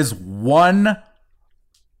 Andy, it is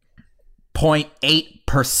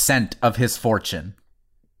 1.8% of his fortune.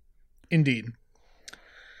 Indeed.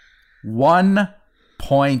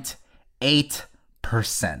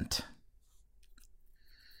 1.8%.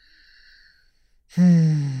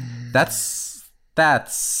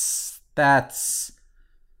 That's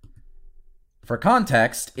for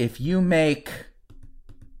context, if you make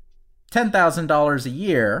 $10,000 a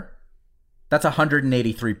year, that's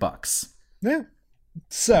 $183. Yeah.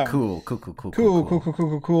 So cool.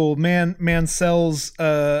 Man sells.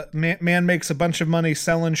 Man makes a bunch of money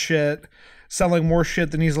selling more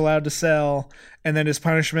shit than he's allowed to sell, and then his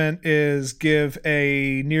punishment is give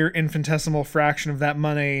a near infinitesimal fraction of that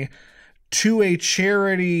money to a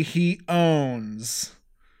charity he owns.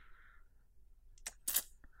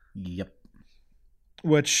 Yep.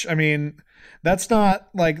 Which, I mean, that's not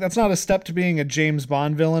a step to being a James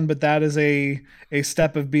Bond villain, but that is a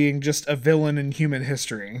step of being just a villain in human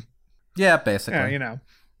history. Yeah, basically. Yeah, you know.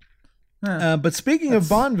 But speaking of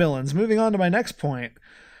Bond villains, moving on to my next point,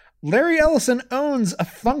 Larry Ellison owns a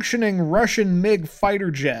functioning Russian MiG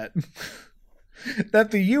fighter jet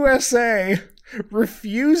that the USA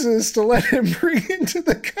refuses to let him bring into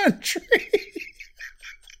the country.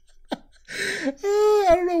 I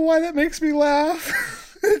don't know why that makes me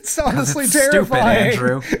laugh. It's honestly terrifying.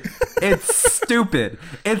 Stupid, Andrew. It's stupid.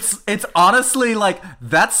 It's honestly like,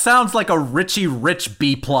 that sounds like a Richie Rich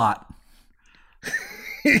B plot.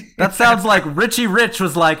 That sounds like Richie Rich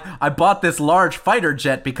was like, I bought this large fighter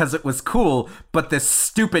jet because it was cool, but this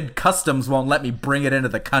stupid customs won't let me bring it into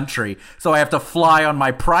the country, so I have to fly on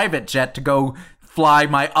my private jet to go fly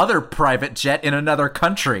my other private jet in another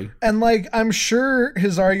country. And like, I'm sure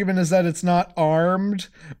his argument is that it's not armed,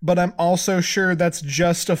 but I'm also sure that's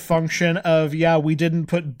just a function of, yeah, we didn't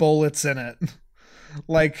put bullets in it.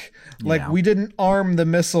 Like we didn't arm the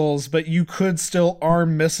missiles, but you could still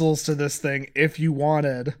arm missiles to this thing if you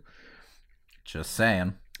wanted. Just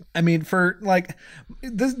saying. I mean, for like,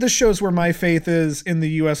 this shows where my faith is in the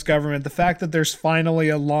U.S. government. The fact that there's finally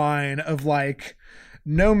a line of like,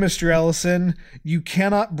 no, Mr. Ellison, you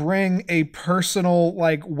cannot bring a personal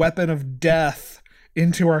like weapon of death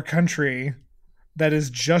into our country that is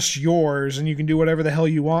just yours and you can do whatever the hell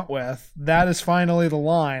you want with. That is finally the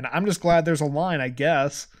line. I'm just glad there's a line, I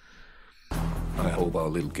guess. I hope our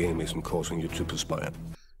little game isn't causing you to perspire.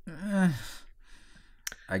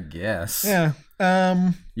 I guess. Yeah.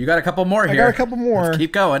 You got a couple more here. I got a couple more. Let's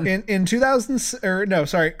keep going. In 2000, or no,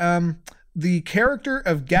 sorry. The character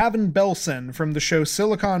of Gavin Belson from the show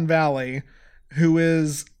Silicon Valley, who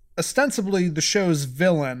is ostensibly the show's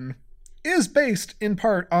villain, is based in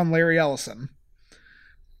part on Larry Ellison.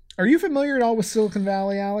 Are you familiar at all with Silicon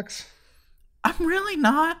Valley, Alex? I'm really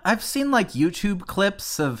not. I've seen like YouTube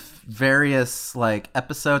clips of various like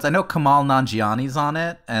episodes. I know Kamal Nanjiani's on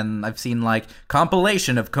it, and I've seen like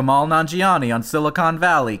compilation of Kamal Nanjiani on Silicon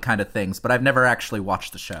Valley kind of things, but I've never actually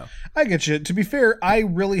watched the show. I get you. To be fair, I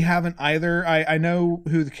really haven't either. I know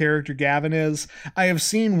who the character Gavin is. I have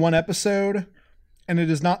seen one episode, and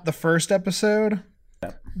it is not the first episode.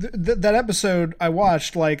 That episode I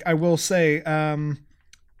watched, like, I will say,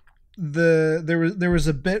 there was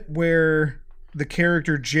a bit where the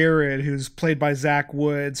character Jared, who's played by Zach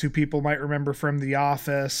Woods, who people might remember from The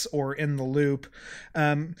Office or In the Loop,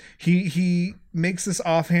 he makes this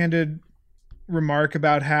offhanded remark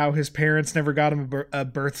about how his parents never got him a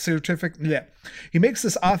birth certificate. Yeah, he makes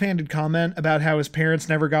this offhanded comment about how his parents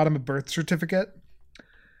never got him a birth certificate,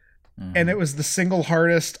 and it was the single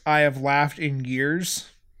hardest I have laughed in years.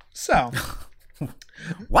 So,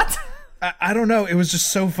 what? I don't know. It was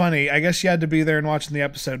just so funny. I guess you had to be there and watching the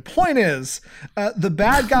episode. Point is, the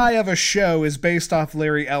bad guy of a show is based off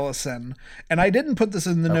Larry Ellison. And I didn't put this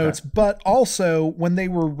in the notes, but also when they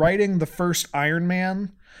were writing the first Iron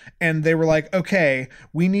Man, and they were like, okay,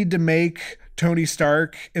 we need to make Tony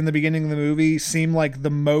Stark in the beginning of the movie seem like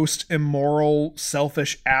the most immoral,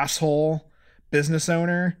 selfish asshole business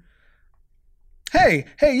owner. Hey,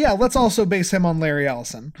 yeah, let's also base him on Larry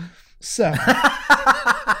Ellison. So...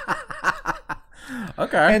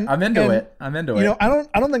 Okay, I'm into it. You know, I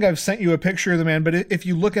don't think I've sent you a picture of the man, but if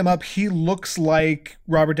you look him up, he looks like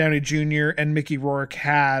Robert Downey Jr. and Mickey Rourke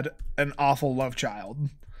had an awful love child.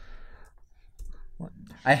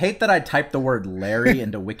 I hate that I typed the word Larry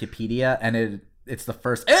into Wikipedia and it's the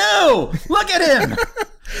first. Ew! Look at him!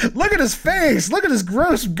 Look at his face! Look at his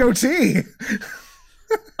gross goatee!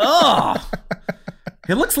 Oh!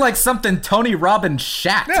 He looks like something Tony Robbins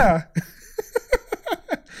shat. Yeah.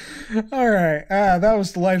 All right. That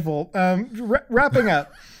was delightful. Wrapping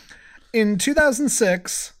up. In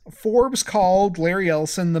 2006, Forbes called Larry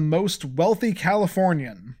Ellison the most wealthy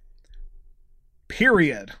Californian.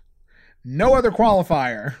 Period. No other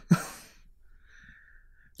qualifier.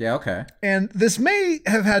 Yeah, okay. And this may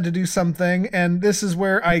have had to do something, and this is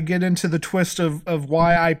where I get into the twist of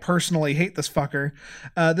why I personally hate this fucker.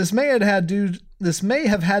 This may have had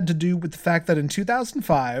to do with the fact that in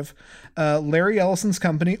 2005, Larry Ellison's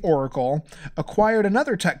company, Oracle, acquired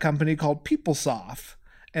another tech company called PeopleSoft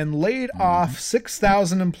and laid off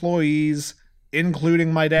 6,000 employees,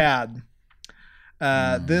 including my dad.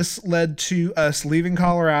 This led to us leaving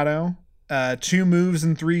Colorado, 2 moves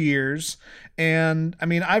in 3 years. And I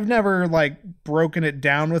mean, I've never like broken it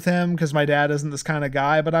down with him because my dad isn't this kind of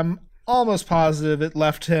guy, but I'm almost positive it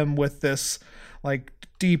left him with this like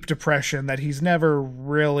deep depression that he's never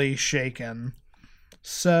really shaken.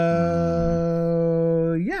 So,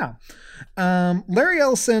 yeah. Larry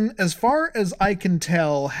Ellison, as far as I can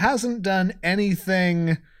tell, hasn't done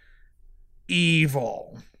anything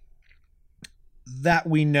evil that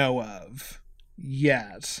we know of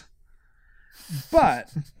yet.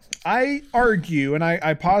 But I argue, and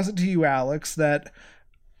I posit to you, Alex, that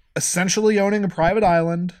essentially owning a private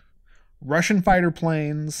island, Russian fighter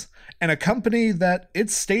planes, and a company that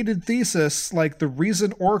its stated thesis, like the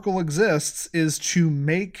reason Oracle exists, is to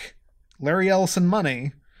make Larry Ellison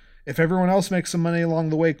money. If everyone else makes some money along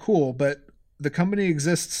the way, cool, but the company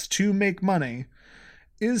exists to make money,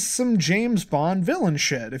 is some James Bond villain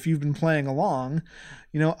shit, if you've been playing along.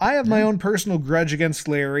 You know, I have my own personal grudge against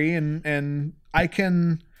Larry, and I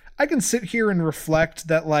can sit here and reflect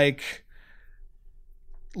that, like,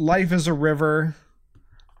 life is a river.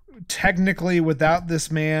 Technically, without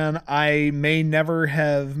this man, I may never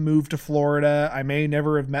have moved to Florida. I may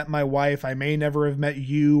never have met my wife. I may never have met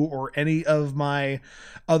you or any of my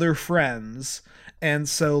other friends. And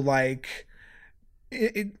so, like,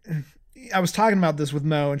 I was talking about this with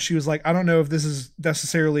Mo, and she was like, I don't know if this is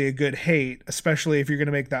necessarily a good hate, especially if you're going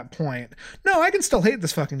to make that point. No, I can still hate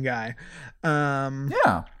this fucking guy.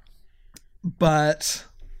 Yeah. But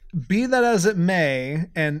be that as it may,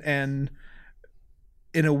 and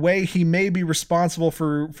in a way he may be responsible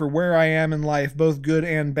for where I am in life, both good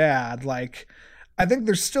and bad. Like, I think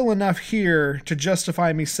there's still enough here to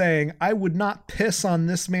justify me saying I would not piss on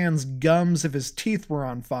this man's gums if his teeth were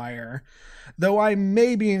on fire, though I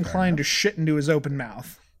may be inclined to shit into his open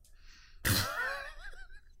mouth.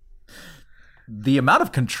 The amount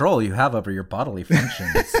of control you have over your bodily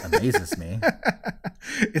functions amazes me.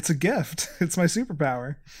 It's a gift. It's my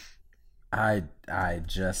superpower. I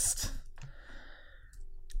just...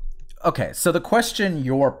 Okay, so the question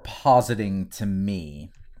you're positing to me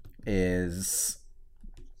is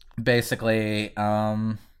basically,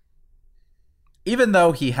 even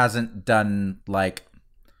though he hasn't done like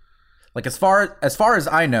as far as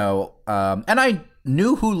I know, and I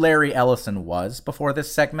knew who Larry Ellison was before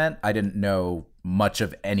this segment. I didn't know much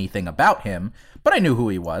of anything about him, but I knew who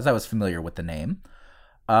he was. I was familiar with the name.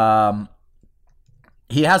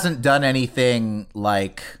 He hasn't done anything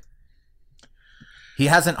like... He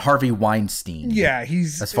hasn't Harvey Weinstein. Yeah,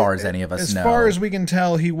 he's... As far as any of us know. As far as we can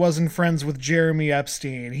tell, he wasn't friends with Jeremy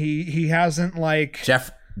Epstein. He hasn't, like...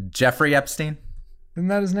 Jeffrey Epstein? Isn't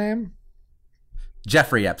that his name?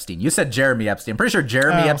 Jeffrey Epstein. You said Jeremy Epstein. I'm pretty sure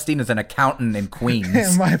Jeremy Epstein is an accountant in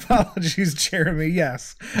Queens. My apologies, Jeremy.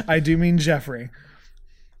 Yes, I do mean Jeffrey.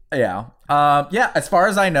 Yeah. Yeah, as far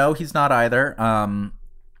as I know, he's not either.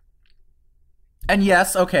 And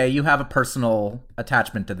yes, okay, you have a personal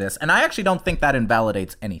attachment to this, and I actually don't think that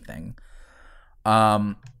invalidates anything.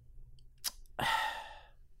 I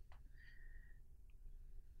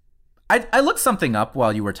looked something up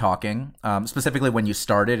while you were talking, specifically when you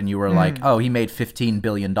started, and you were like, oh, he made $15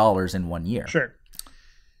 billion in 1 year. Sure.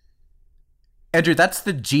 Andrew, that's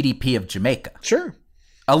the GDP of Jamaica. Sure.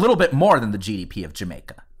 A little bit more than the GDP of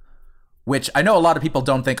Jamaica. Which I know a lot of people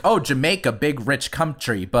don't think, oh, Jamaica, big, rich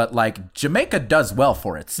country. But, like, Jamaica does well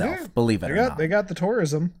for itself, believe it or not. They got the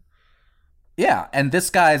tourism. Yeah, and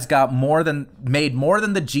this guy's made more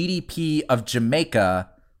than the GDP of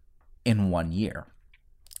Jamaica in 1 year.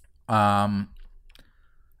 I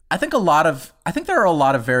think there are a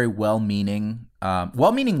lot of very well-meaning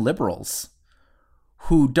liberals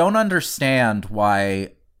who don't understand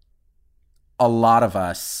why a lot of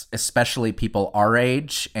us, especially people our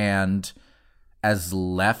age and as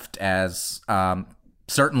left as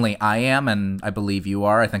certainly I am, and I believe you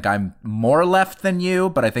are. I think I'm more left than you,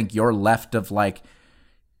 but I think you're left of, like,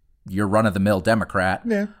 your run-of-the-mill Democrat.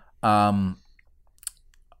 Yeah.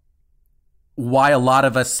 Why a lot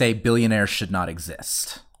of us say billionaires should not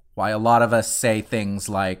exist. Why a lot of us say things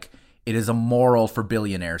like it is immoral for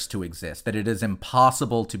billionaires to exist, that it is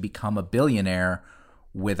impossible to become a billionaire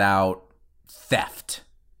without theft.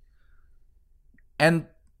 And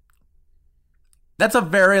that's a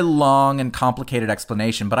very long and complicated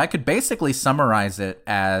explanation, but I could basically summarize it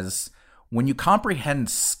as when you comprehend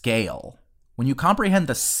scale, when you comprehend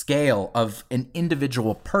the scale of an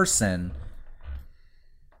individual person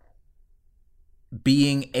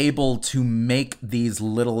being able to make these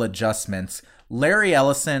little adjustments. Larry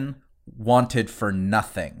Ellison wanted for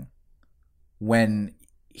nothing when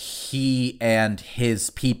he and his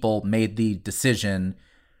people made the decision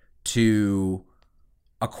to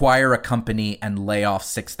acquire a company and lay off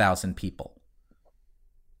 6,000 people.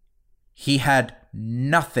 He had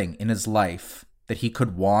nothing in his life that he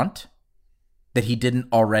could want that he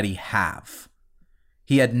didn't already have.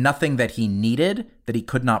 He had nothing that he needed that that he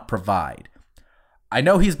could not provide. I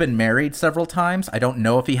know he's been married several times. I don't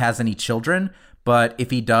know if he has any children, but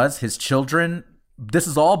if he does, his children, this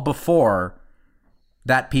is all before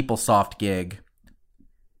that PeopleSoft gig.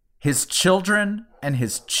 His children and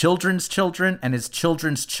his children's children and his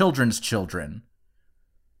children's children's children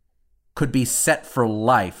could be set for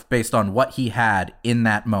life based on what he had in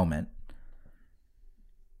that moment.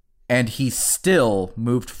 And he still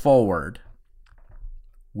moved forward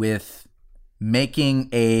with making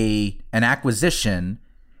an acquisition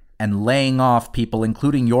and laying off people,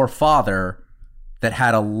 including your father, that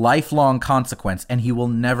had a lifelong consequence. And he will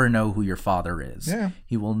never know who your father is. Yeah.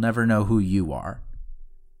 He will never know who you are.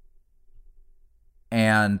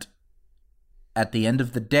 And at the end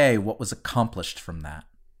of the day, what was accomplished from that?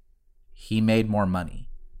 He made more money.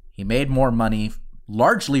 He made more money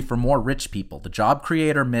largely for more rich people. The job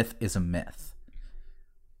creator myth is a myth,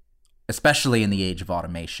 especially in the age of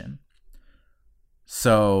automation.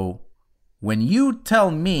 So when you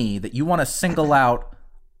tell me that you want to single out,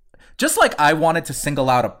 just like I wanted to single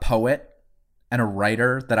out a poet and a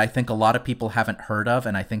writer that I think a lot of people haven't heard of,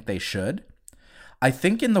 and I think they should, I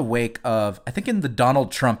think in the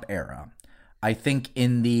Donald Trump era, I think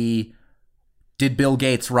in the did Bill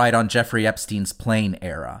Gates ride on Jeffrey Epstein's plane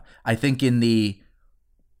era, I think in the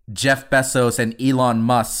Jeff Bezos and Elon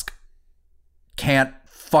Musk can't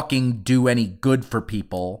fucking do any good for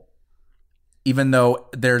people, even though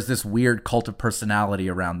there's this weird cult of personality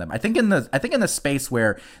around them. I think in the space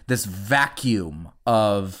where this vacuum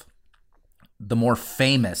of the more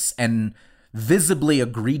famous and visibly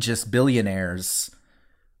egregious billionaires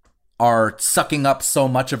are sucking up so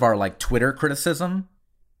much of our like Twitter criticism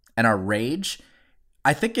and our rage,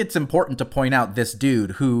 I think it's important to point out this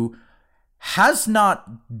dude who is not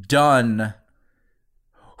an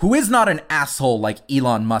asshole like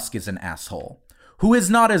Elon Musk is an asshole, who is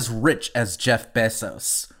not as rich as Jeff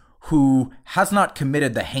Bezos, who has not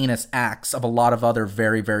committed the heinous acts of a lot of other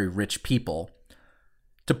very, very rich people,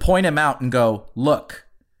 to point him out and go, look,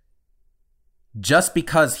 just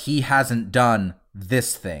because he hasn't done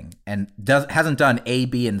this thing and hasn't done A,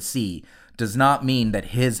 B, and C does not mean that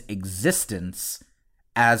his existence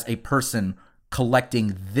as a person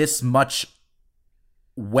collecting this much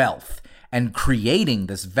wealth and creating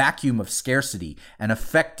this vacuum of scarcity and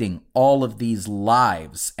affecting all of these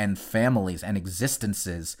lives and families and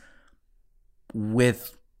existences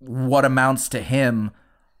with what amounts to him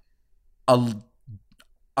a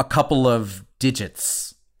couple of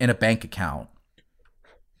digits in a bank account.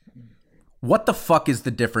 What the fuck is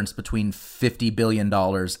the difference between $50 billion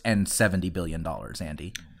and $70 billion,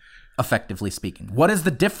 Andy? Effectively speaking. What is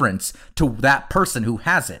the difference to that person who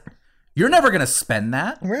has it? You're never going to spend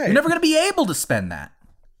that. Right. You're never going to be able to spend that.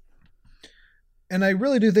 And I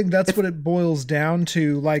really do think that's what it boils down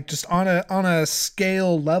to, like just on a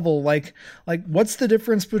scale level, like what's the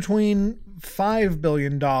difference between $5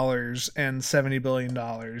 billion and $70 billion?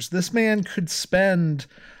 This man could spend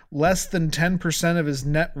less than 10% of his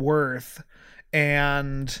net worth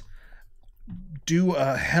and do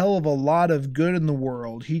a hell of a lot of good in the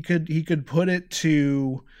world. He could put it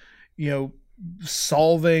to,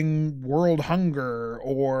 solving world hunger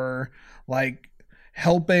or like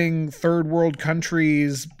helping third world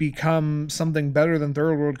countries become something better than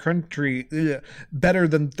third world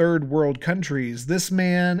countries. This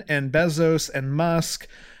man and Bezos and Musk,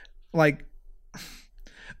 like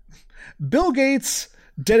Bill Gates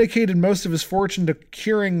dedicated most of his fortune to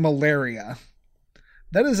curing malaria.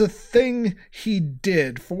 That is a thing he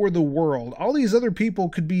did for the world. All these other people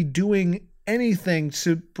could be doing anything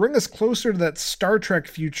to bring us closer to that Star Trek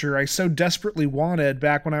future I so desperately wanted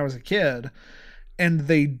back when I was a kid, and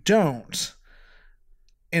they don't.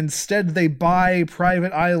 Instead, they buy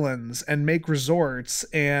private islands and make resorts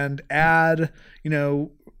and add, round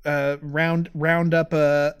up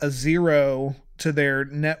a zero to their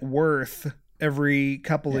net worth every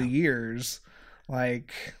couple of years.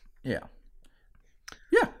 Like, yeah.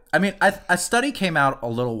 I mean, a study came out a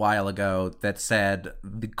little while ago that said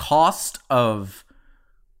the cost of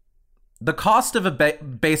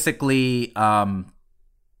basically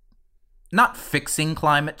not fixing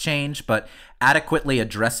climate change, but adequately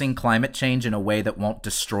addressing climate change in a way that won't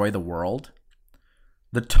destroy the world.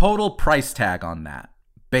 The total price tag on that,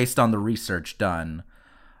 based on the research done,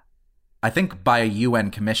 I think by a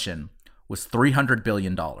UN commission, was $300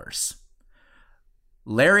 billion.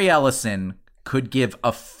 Larry Ellison could give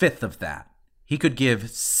a fifth of that. He could give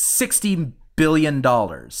 $60 billion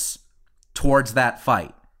towards that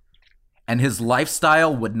fight. And his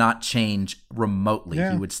lifestyle would not change remotely.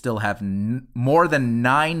 Yeah. He would still have more than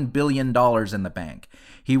 $9 billion in the bank.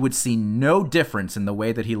 He would see no difference in the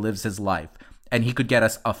way that he lives his life. he could get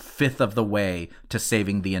us a fifth of the way to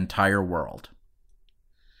saving the entire world.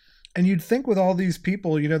 And you'd think with all these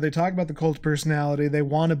people, you know, they talk about the cult personality, they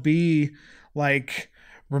want to be like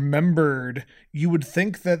remembered. You would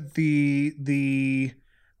think that the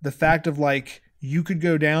fact of like you could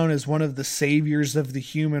go down as one of the saviors of the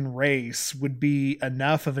human race would be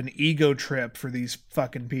enough of an ego trip for these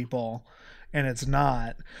fucking people. And it's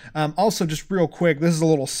not. Also, just real quick, this is a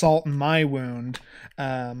little salt in my wound.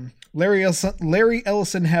 Larry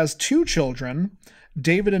Ellison has 2 children,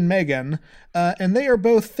 David and Megan, and they are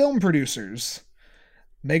both film producers.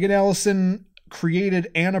 Megan Ellison created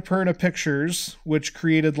Annapurna Pictures, which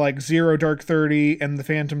created like Zero Dark 30 and The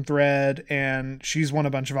Phantom Thread, and she's won a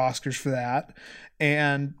bunch of Oscars for that.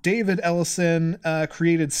 And David Ellison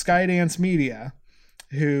created Skydance Media,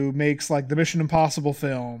 who makes like the Mission Impossible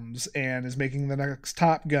films and is making the next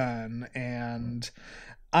Top Gun. And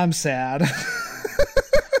I'm sad.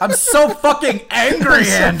 I'm so fucking angry,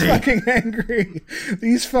 Andy. I'm so fucking angry.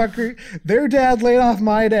 These fuckers, their dad laid off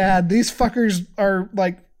my dad. These fuckers are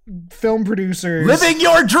like film producers. Living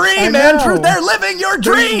your dream, Andrew. They're living your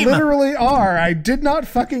dream. They literally are. I did not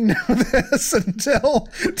fucking know this until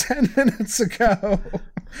 10 minutes ago.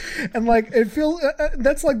 And like, it feels,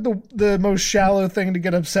 that's like the most shallow thing to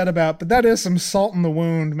get upset about, but that is some salt in the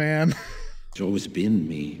wound, man. It's always been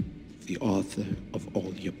me, the author of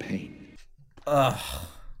all your pain. Ugh.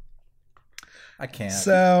 I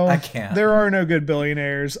can't. There are no good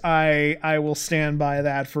billionaires. I will stand by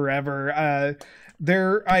that forever. I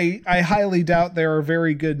highly doubt there are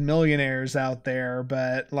very good millionaires out there,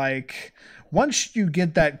 but like once you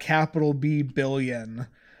get that capital B billion,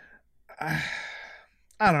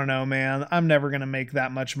 I don't know, man. I'm never going to make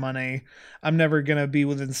that much money. I'm never going to be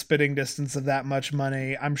within spitting distance of that much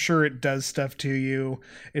money. I'm sure it does stuff to you.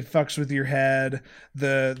 It fucks with your head.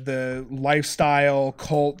 The lifestyle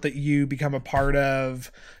cult that you become a part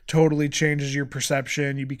of totally changes your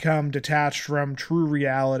perception. You become detached from true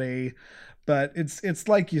reality. But it's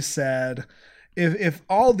like you said, if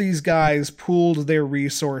all these guys pooled their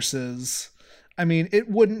resources, I mean,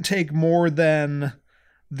 it wouldn't take more than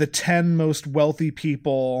the 10 most wealthy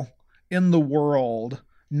people in the world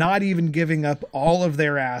not even giving up all of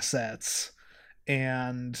their assets,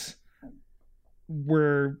 and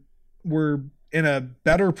we're in a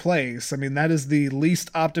better place. I mean, that is the least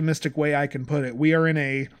optimistic way I can put it. We are in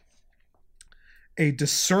a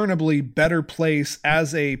discernibly better place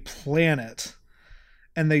as a planet,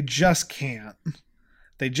 and they just can't.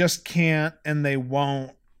 They just can't, and they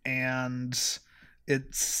won't, and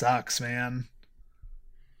it sucks, man.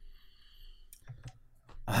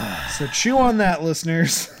 So chew on that,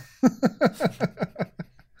 listeners.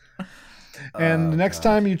 And next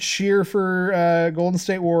time you cheer for Golden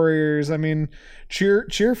State Warriors, I mean,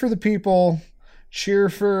 cheer for the people, cheer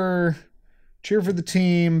for the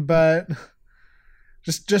team, but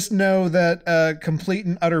just know that a complete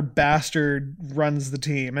and utter bastard runs the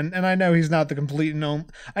team. And I know he's not the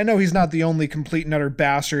only complete and utter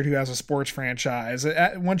bastard who has a sports franchise.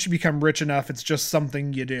 Once you become rich enough, it's just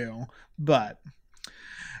something you do. But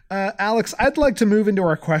Alex, I'd like to move into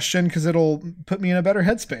our question because it'll put me in a better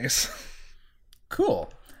headspace.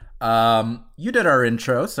 Cool. You did our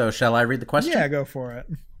intro, so shall I read the question? Yeah, go for it.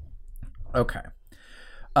 Okay.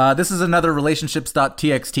 This is another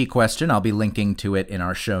relationships.txt question. I'll be linking to it in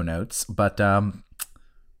our show notes, but I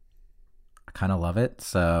kind of love it,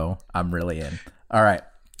 so I'm really in. All right.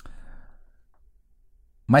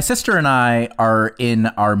 My sister and I are in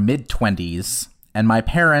our mid-20s, and my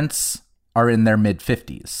parents are in their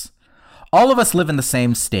mid-50s. All of us live in the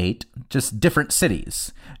same state, just different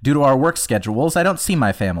cities. Due to our work schedules, I don't see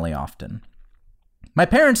my family often. My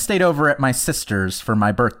parents stayed over at my sister's for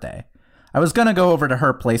my birthday. I was going to go over to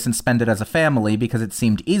her place and spend it as a family because it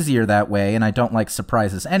seemed easier that way, and I don't like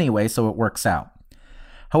surprises anyway, so it works out.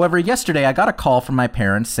 However, yesterday I got a call from my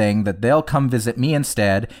parents saying that they'll come visit me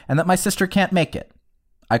instead and that my sister can't make it.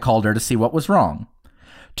 I called her to see what was wrong.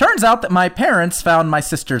 Turns out that my parents found my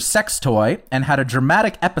sister's sex toy and had a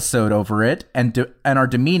dramatic episode over it and are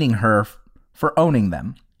demeaning her for owning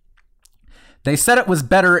them. They said it was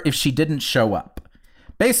better if she didn't show up.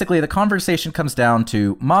 Basically, the conversation comes down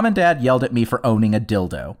to Mom and Dad yelled at me for owning a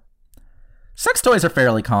dildo. Sex toys are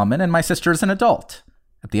fairly common, and my sister is an adult.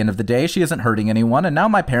 At the end of the day, she isn't hurting anyone, and now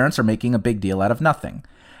my parents are making a big deal out of nothing.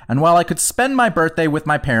 And while I could spend my birthday with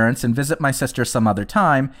my parents and visit my sister some other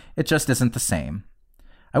time, it just isn't the same.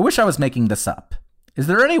 I wish I was making this up. Is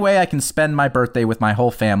there any way I can spend my birthday with my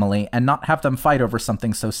whole family and not have them fight over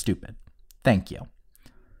something so stupid? Thank you.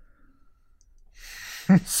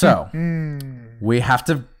 So, we have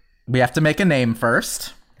to make a name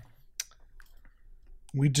first.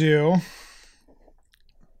 We do.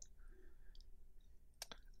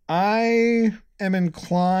 I am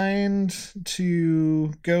inclined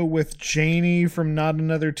to go with Janie from Not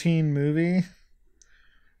Another Teen Movie,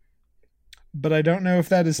 but I don't know if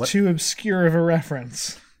that is too obscure of a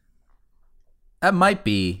reference. That might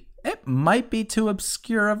be. It might be too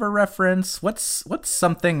obscure of a reference. What's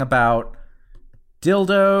something about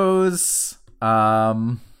dildos?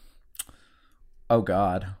 Oh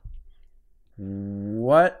God.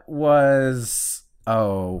 What was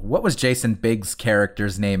Jason Biggs'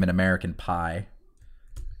 character's name in American Pie?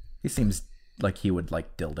 He seems like he would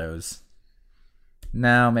like dildos.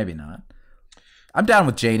 No, maybe not. I'm down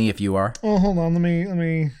with Janie if you are. Oh, hold on. Let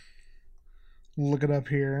me look it up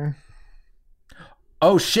here.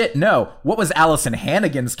 Oh shit, no. What was Allison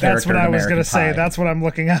Hannigan's character in American Pie? That's what I was going to say. That's what I'm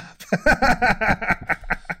looking up.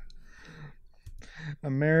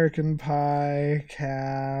 American Pie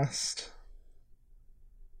cast.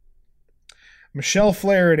 Michelle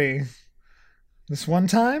Flaherty. This one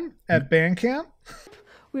time at band camp.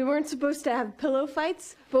 We weren't supposed to have pillow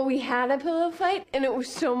fights, but we had a pillow fight, and it was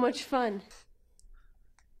so much fun.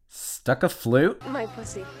 Stuck a flute? My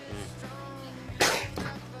pussy.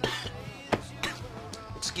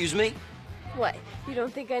 Excuse me? What? You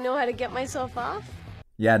don't think I know how to get myself off?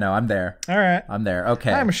 Yeah, no, I'm there. All right. I'm there.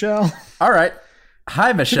 Okay. Hi, Michelle. All right.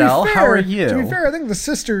 Hi, Michelle. How are you? To be fair, I think the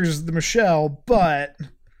sister's the Michelle, but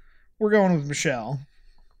we're going with Michelle.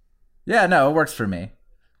 Yeah, no, it works for me.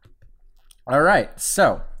 All right.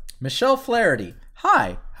 So, Michelle Flaherty.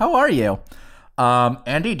 Hi. How are you?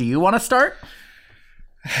 Andy, do you want to start?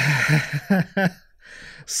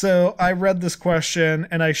 So I read this question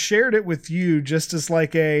and I shared it with you just as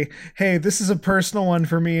like hey, this is a personal one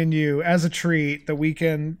for me and you as a treat that we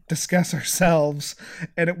can discuss ourselves.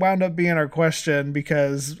 And it wound up being our question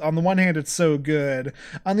because on the one hand, it's so good.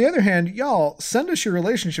 On the other hand, y'all send us your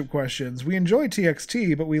relationship questions. We enjoy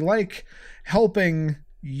TXT, but we like helping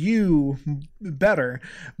you better.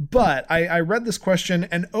 But I read this question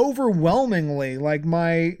and overwhelmingly, like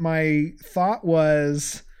my thought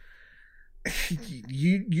was,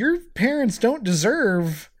 your parents don't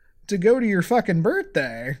deserve to go to your fucking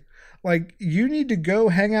birthday. Like, you need to go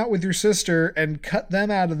hang out with your sister and cut them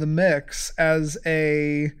out of the mix as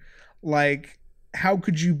a, like, how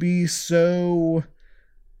could you be so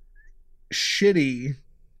shitty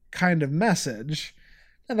kind of message.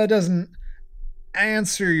 And that doesn't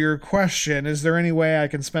answer your question. Is there any way I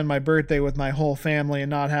can spend my birthday with my whole family and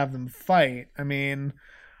not have them fight? I mean,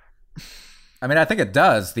 I think it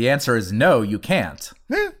does. The answer is no, you can't.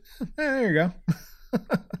 There you go.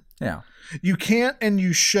 Yeah. You can't and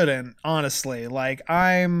you shouldn't, honestly. Like,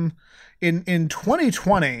 I'm in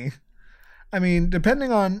 2020, I mean,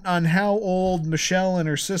 depending on how old Michelle and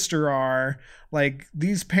her sister are, like,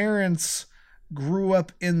 these parents grew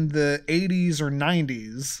up in the 80s or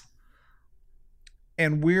 90s.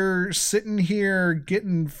 And we're sitting here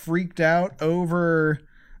getting freaked out over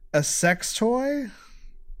a sex toy?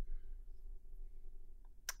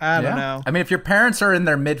 I don't know. I mean, if your parents are in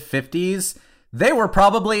their mid-50s, they were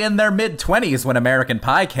probably in their mid-20s when American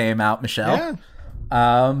Pie came out, Michelle.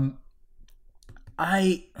 Yeah.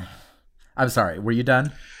 I'm sorry. Were you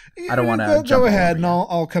done? Yeah, I don't want to go ahead, and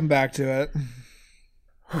I'll come back to it.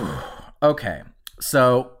 Okay.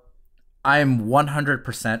 So I'm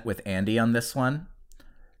 100% with Andy on this one.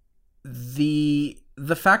 The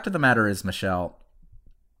fact of the matter is, Michelle,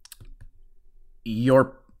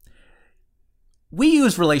 we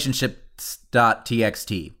use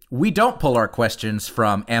relationships.txt. We don't pull our questions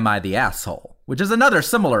from Am I the Asshole, which is another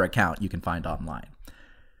similar account you can find online.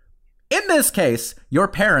 In this case, your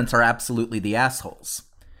parents are absolutely the assholes.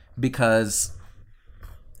 Because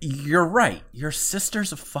you're right. Your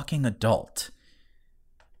sister's a fucking adult.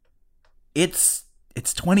 It's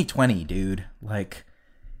 2020, dude. Like,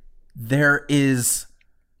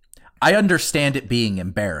 I understand it being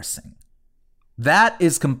embarrassing. That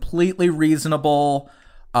is completely reasonable.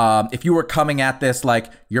 If you were coming at this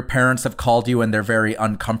like your parents have called you and they're very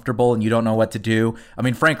uncomfortable and you don't know what to do, I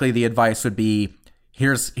mean, frankly, the advice would be,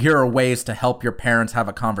 here are ways to help your parents have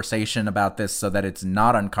a conversation about this so that it's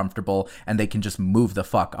not uncomfortable and they can just move the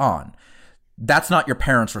fuck on. That's not your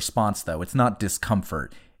parents' response, though. It's not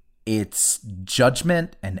discomfort. It's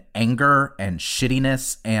judgment and anger and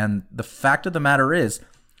shittiness. And the fact of the matter is,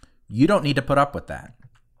 you don't need to put up with that.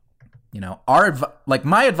 You know,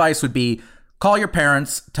 my advice would be, call your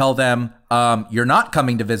parents, tell them, you're not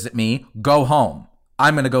coming to visit me, go home.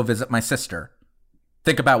 I'm going to go visit my sister.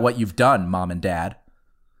 Think about what you've done, mom and dad.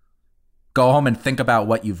 Go home and think about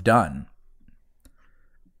what you've done.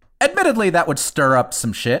 Admittedly, that would stir up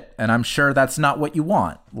some shit, and I'm sure that's not what you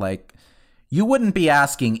want. Like, You wouldn't be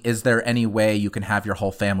asking, is there any way you can have your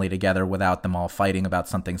whole family together without them all fighting about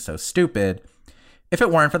something so stupid, if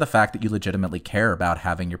it weren't for the fact that you legitimately care about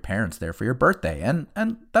having your parents there for your birthday.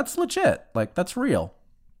 And that's legit. Like, that's real.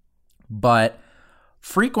 But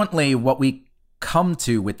frequently what we come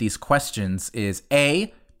to with these questions is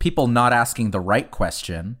A, people not asking the right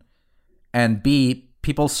question, and B,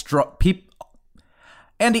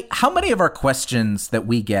 Andy, how many of our questions that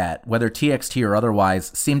we get, whether TXT or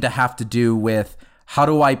otherwise, seem to have to do with how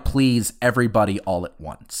do I please everybody all at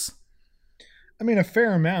once? I mean, a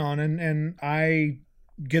fair amount, and I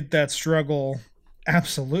get that struggle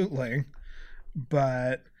absolutely,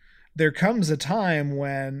 but there comes a time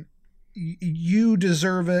when you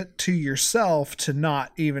deserve it to yourself to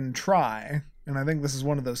not even try, and I think this is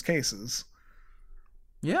one of those cases.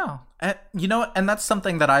 Yeah. And you know what? And that's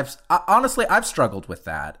something that I've struggled with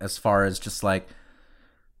that, as far as just like,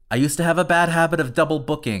 I used to have a bad habit of double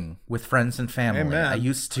booking with friends and family. Amen. I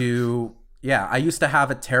used to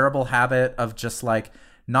have a terrible habit of just like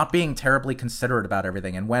not being terribly considerate about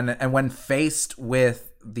everything. And when faced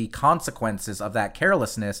with the consequences of that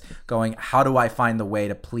carelessness, going, how do I find the way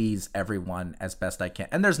to please everyone as best I can?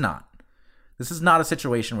 And there's not. This is not a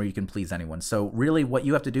situation where you can please anyone. So really what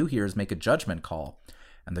you have to do here is make a judgment call.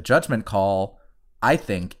 And the judgment call, I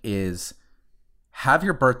think, is have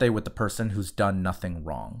your birthday with the person who's done nothing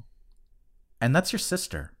wrong. And that's your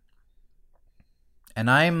sister.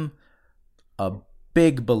 And I'm a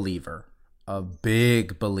big believer. Well,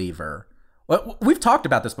 we've talked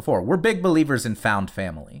about this before. We're big believers in found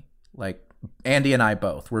family. Like, Andy and I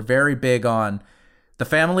both. We're very big on the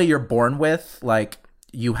family you're born with. Like,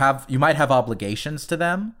 you might have obligations to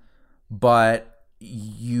them, but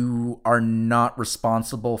you are not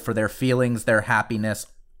responsible for their feelings, their happiness,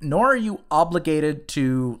 nor are you obligated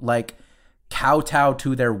to like kowtow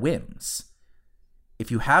to their whims.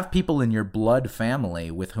 If you have people in your blood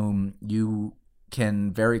family with whom you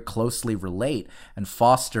can very closely relate and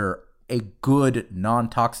foster a good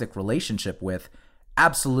non-toxic relationship with,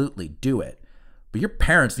 absolutely do it. But your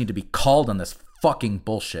parents need to be called on this fucking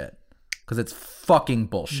bullshit. Because it's fucking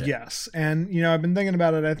bullshit. Yes. And, you know, I've been thinking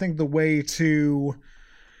about it. I think the way to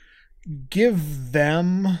give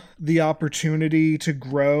them the opportunity to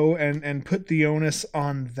grow and put the onus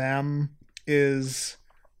on them is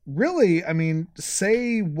really, I mean,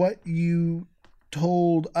 say what you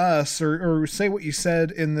told us or say what you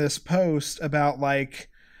said in this post about, like,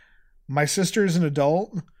 my sister's an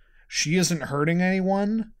adult. She isn't hurting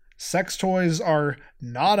anyone. Sex toys are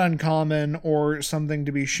not uncommon or something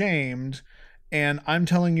to be shamed. And I'm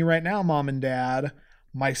telling you right now, Mom and Dad,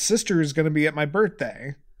 my sister is going to be at my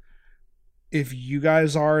birthday. If you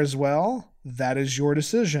guys are as well, that is your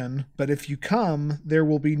decision. But if you come, there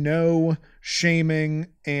will be no shaming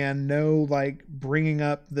and no like bringing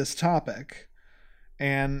up this topic.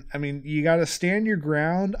 And I mean, you got to stand your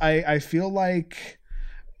ground. I feel like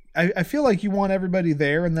you want everybody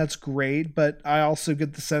there, and that's great, but I also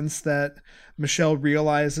get the sense that Michelle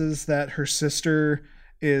realizes that her sister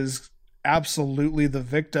is absolutely the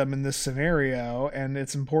victim in this scenario, and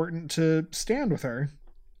it's important to stand with her.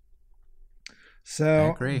 So I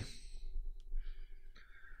agree.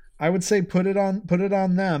 I would say put it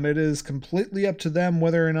on them. It is completely up to them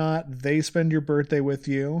whether or not they spend your birthday with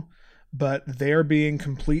you, but they're being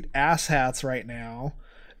complete asshats right now.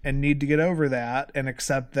 And need to get over that and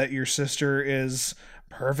accept that your sister is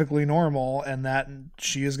perfectly normal and that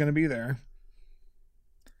she is going to be there.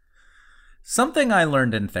 Something I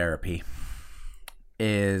learned in therapy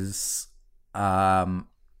is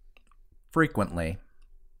frequently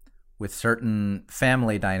with certain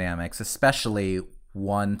family dynamics, especially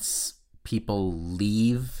once people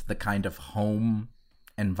leave the kind of home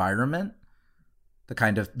environment, the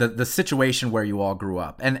kind of the situation where you all grew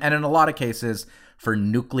up. And in a lot of cases, for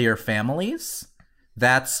nuclear families,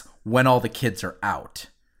 that's when all the kids are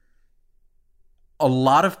out. A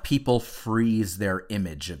lot of people freeze their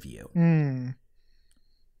image of you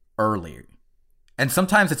early. And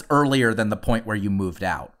sometimes it's earlier than the point where you moved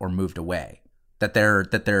out or moved away, that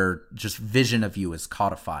their just vision of you is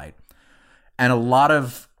codified. And a lot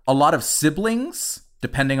of siblings,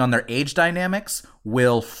 depending on their age dynamics,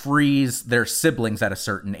 will freeze their siblings at a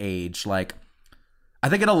certain age. Like, I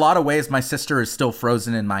think in a lot of ways, my sister is still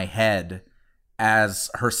frozen in my head as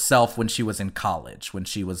herself when she was in college, when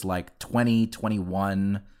she was like 20,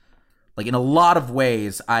 21. Like, in a lot of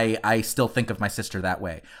ways, I still think of my sister that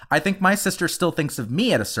way. I think my sister still thinks of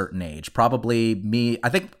me at a certain age. Probably me. I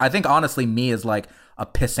think honestly, me is like a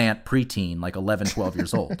pissant preteen, like 11, 12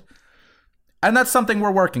 years old. And that's something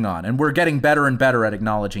we're working on, and we're getting better and better at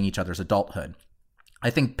acknowledging each other's adulthood. I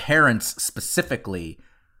think parents specifically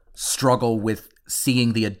struggle with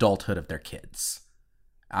seeing the adulthood of their kids.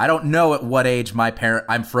 I don't know at what age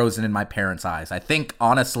I'm frozen in my parents' eyes. I think,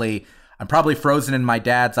 honestly, I'm probably frozen in my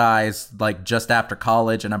dad's eyes like just after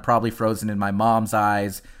college, and I'm probably frozen in my mom's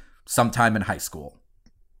eyes sometime in high school.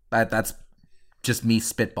 That's just me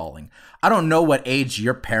spitballing. I don't know what age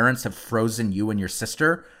your parents have frozen you and your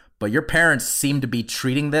sister, but your parents seem to be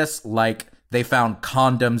treating this like they found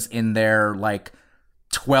condoms in their, like,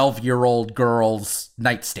 12-year-old girl's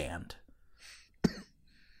nightstand.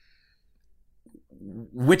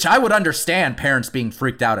 Which I would understand parents being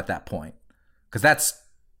freaked out at that point, because that's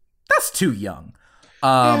too young.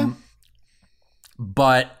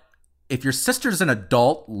 But if your sister's an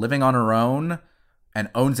adult living on her own and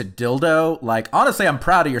owns a dildo, like, honestly, I'm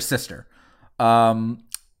proud of your sister.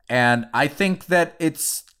 And I think that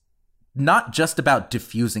it's not just about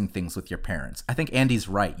diffusing things with your parents. I think Andy's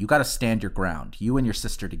right. You got to stand your ground. You and your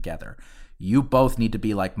sister together. You both need to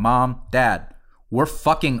be like, Mom, Dad, we're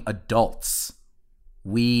fucking adults.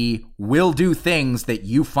 We will do things that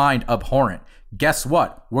you find abhorrent. Guess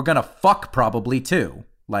what? We're going to fuck probably too.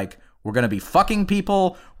 Like, we're going to be fucking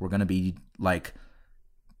people. We're going to be like,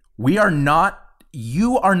 you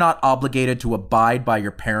are not obligated to abide by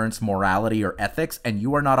your parents' morality or ethics, and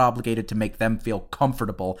you are not obligated to make them feel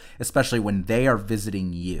comfortable, especially when they are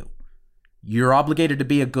visiting you. You're obligated to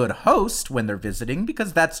be a good host when they're visiting,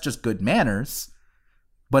 because that's just good manners.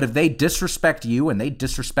 But if they disrespect you and they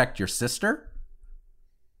disrespect your sister,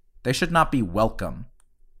 they should not be welcome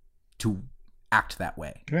to act that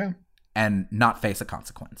way. Yeah. And not face a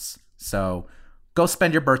consequence. So go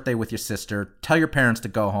spend your birthday with your sister. Tell your parents to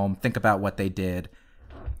go home. Think about what they did.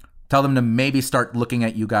 Tell them to maybe start looking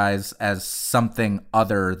at you guys as something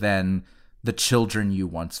other than the children you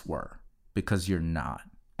once were. Because you're not.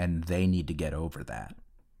 And they need to get over that.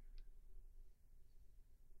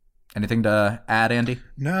 Anything to add, Andy?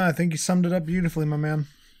 No, I think you summed it up beautifully, my man.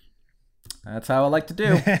 That's how I like to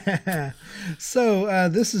do. So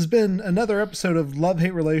this has been another episode of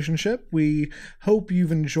Love-Hate Relationship. We hope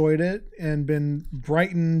you've enjoyed it and been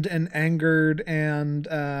brightened and angered and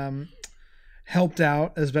helped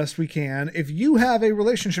out as best we can. If you have a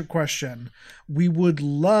relationship question, we would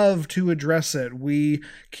love to address it. We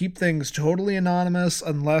keep things totally anonymous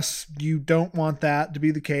unless you don't want that to be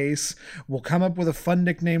the case. We'll come up with a fun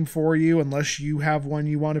nickname for you unless you have one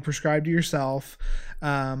you want to prescribe to yourself.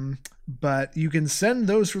 But you can send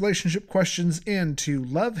those relationship questions in to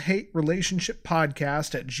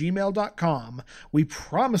lovehaterelationshippodcast@gmail.com. We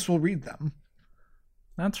promise we'll read them.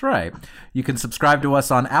 That's right. You can subscribe to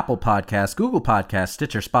us on Apple Podcasts, Google Podcasts,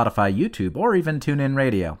 Stitcher, Spotify, YouTube, or even TuneIn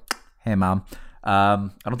Radio. Hey, Mom. I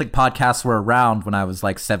don't think podcasts were around when I was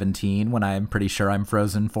like 17, when I'm pretty sure I'm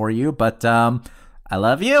frozen for you, but I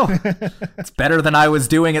love you. It's better than I was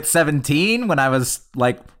doing at 17 when I was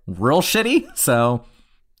like real shitty. So,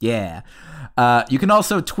 yeah. You can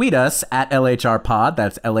also tweet us at LHRPod,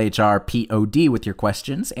 that's LHRPOD with your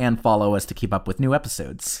questions, and follow us to keep up with new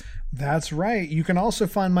episodes. That's right. You can also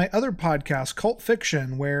find my other podcast, Cult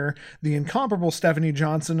Fiction, where the incomparable Stephanie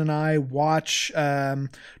Johnson and I watch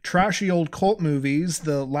trashy old cult movies.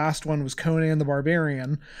 The last one was Conan the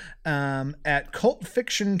Barbarian, at Cult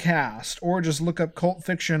Fiction Cast, or just look up Cult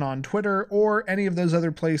Fiction on Twitter or any of those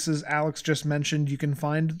other places Alex just mentioned. You can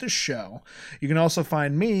find the show. You can also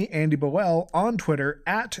find me, Andy Boel, on Twitter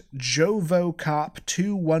at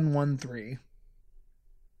JovoCop2113.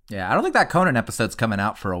 Yeah, I don't think that Conan episode's coming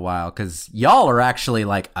out for a while because y'all are actually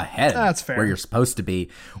like ahead. That's fair. Where you're supposed to be.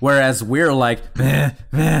 Whereas we're like, meh,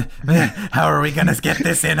 meh, meh. How are we going to get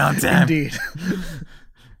this in on time? Indeed.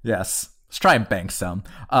 Yes. Let's try and bank some.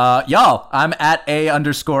 Y'all, I'm at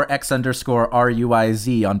 @A_X_RUIZ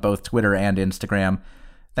on both Twitter and Instagram.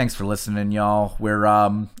 Thanks for listening, y'all.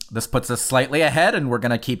 This puts us slightly ahead, and we're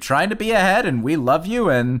going to keep trying to be ahead, and we love you.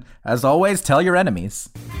 And as always, tell your enemies.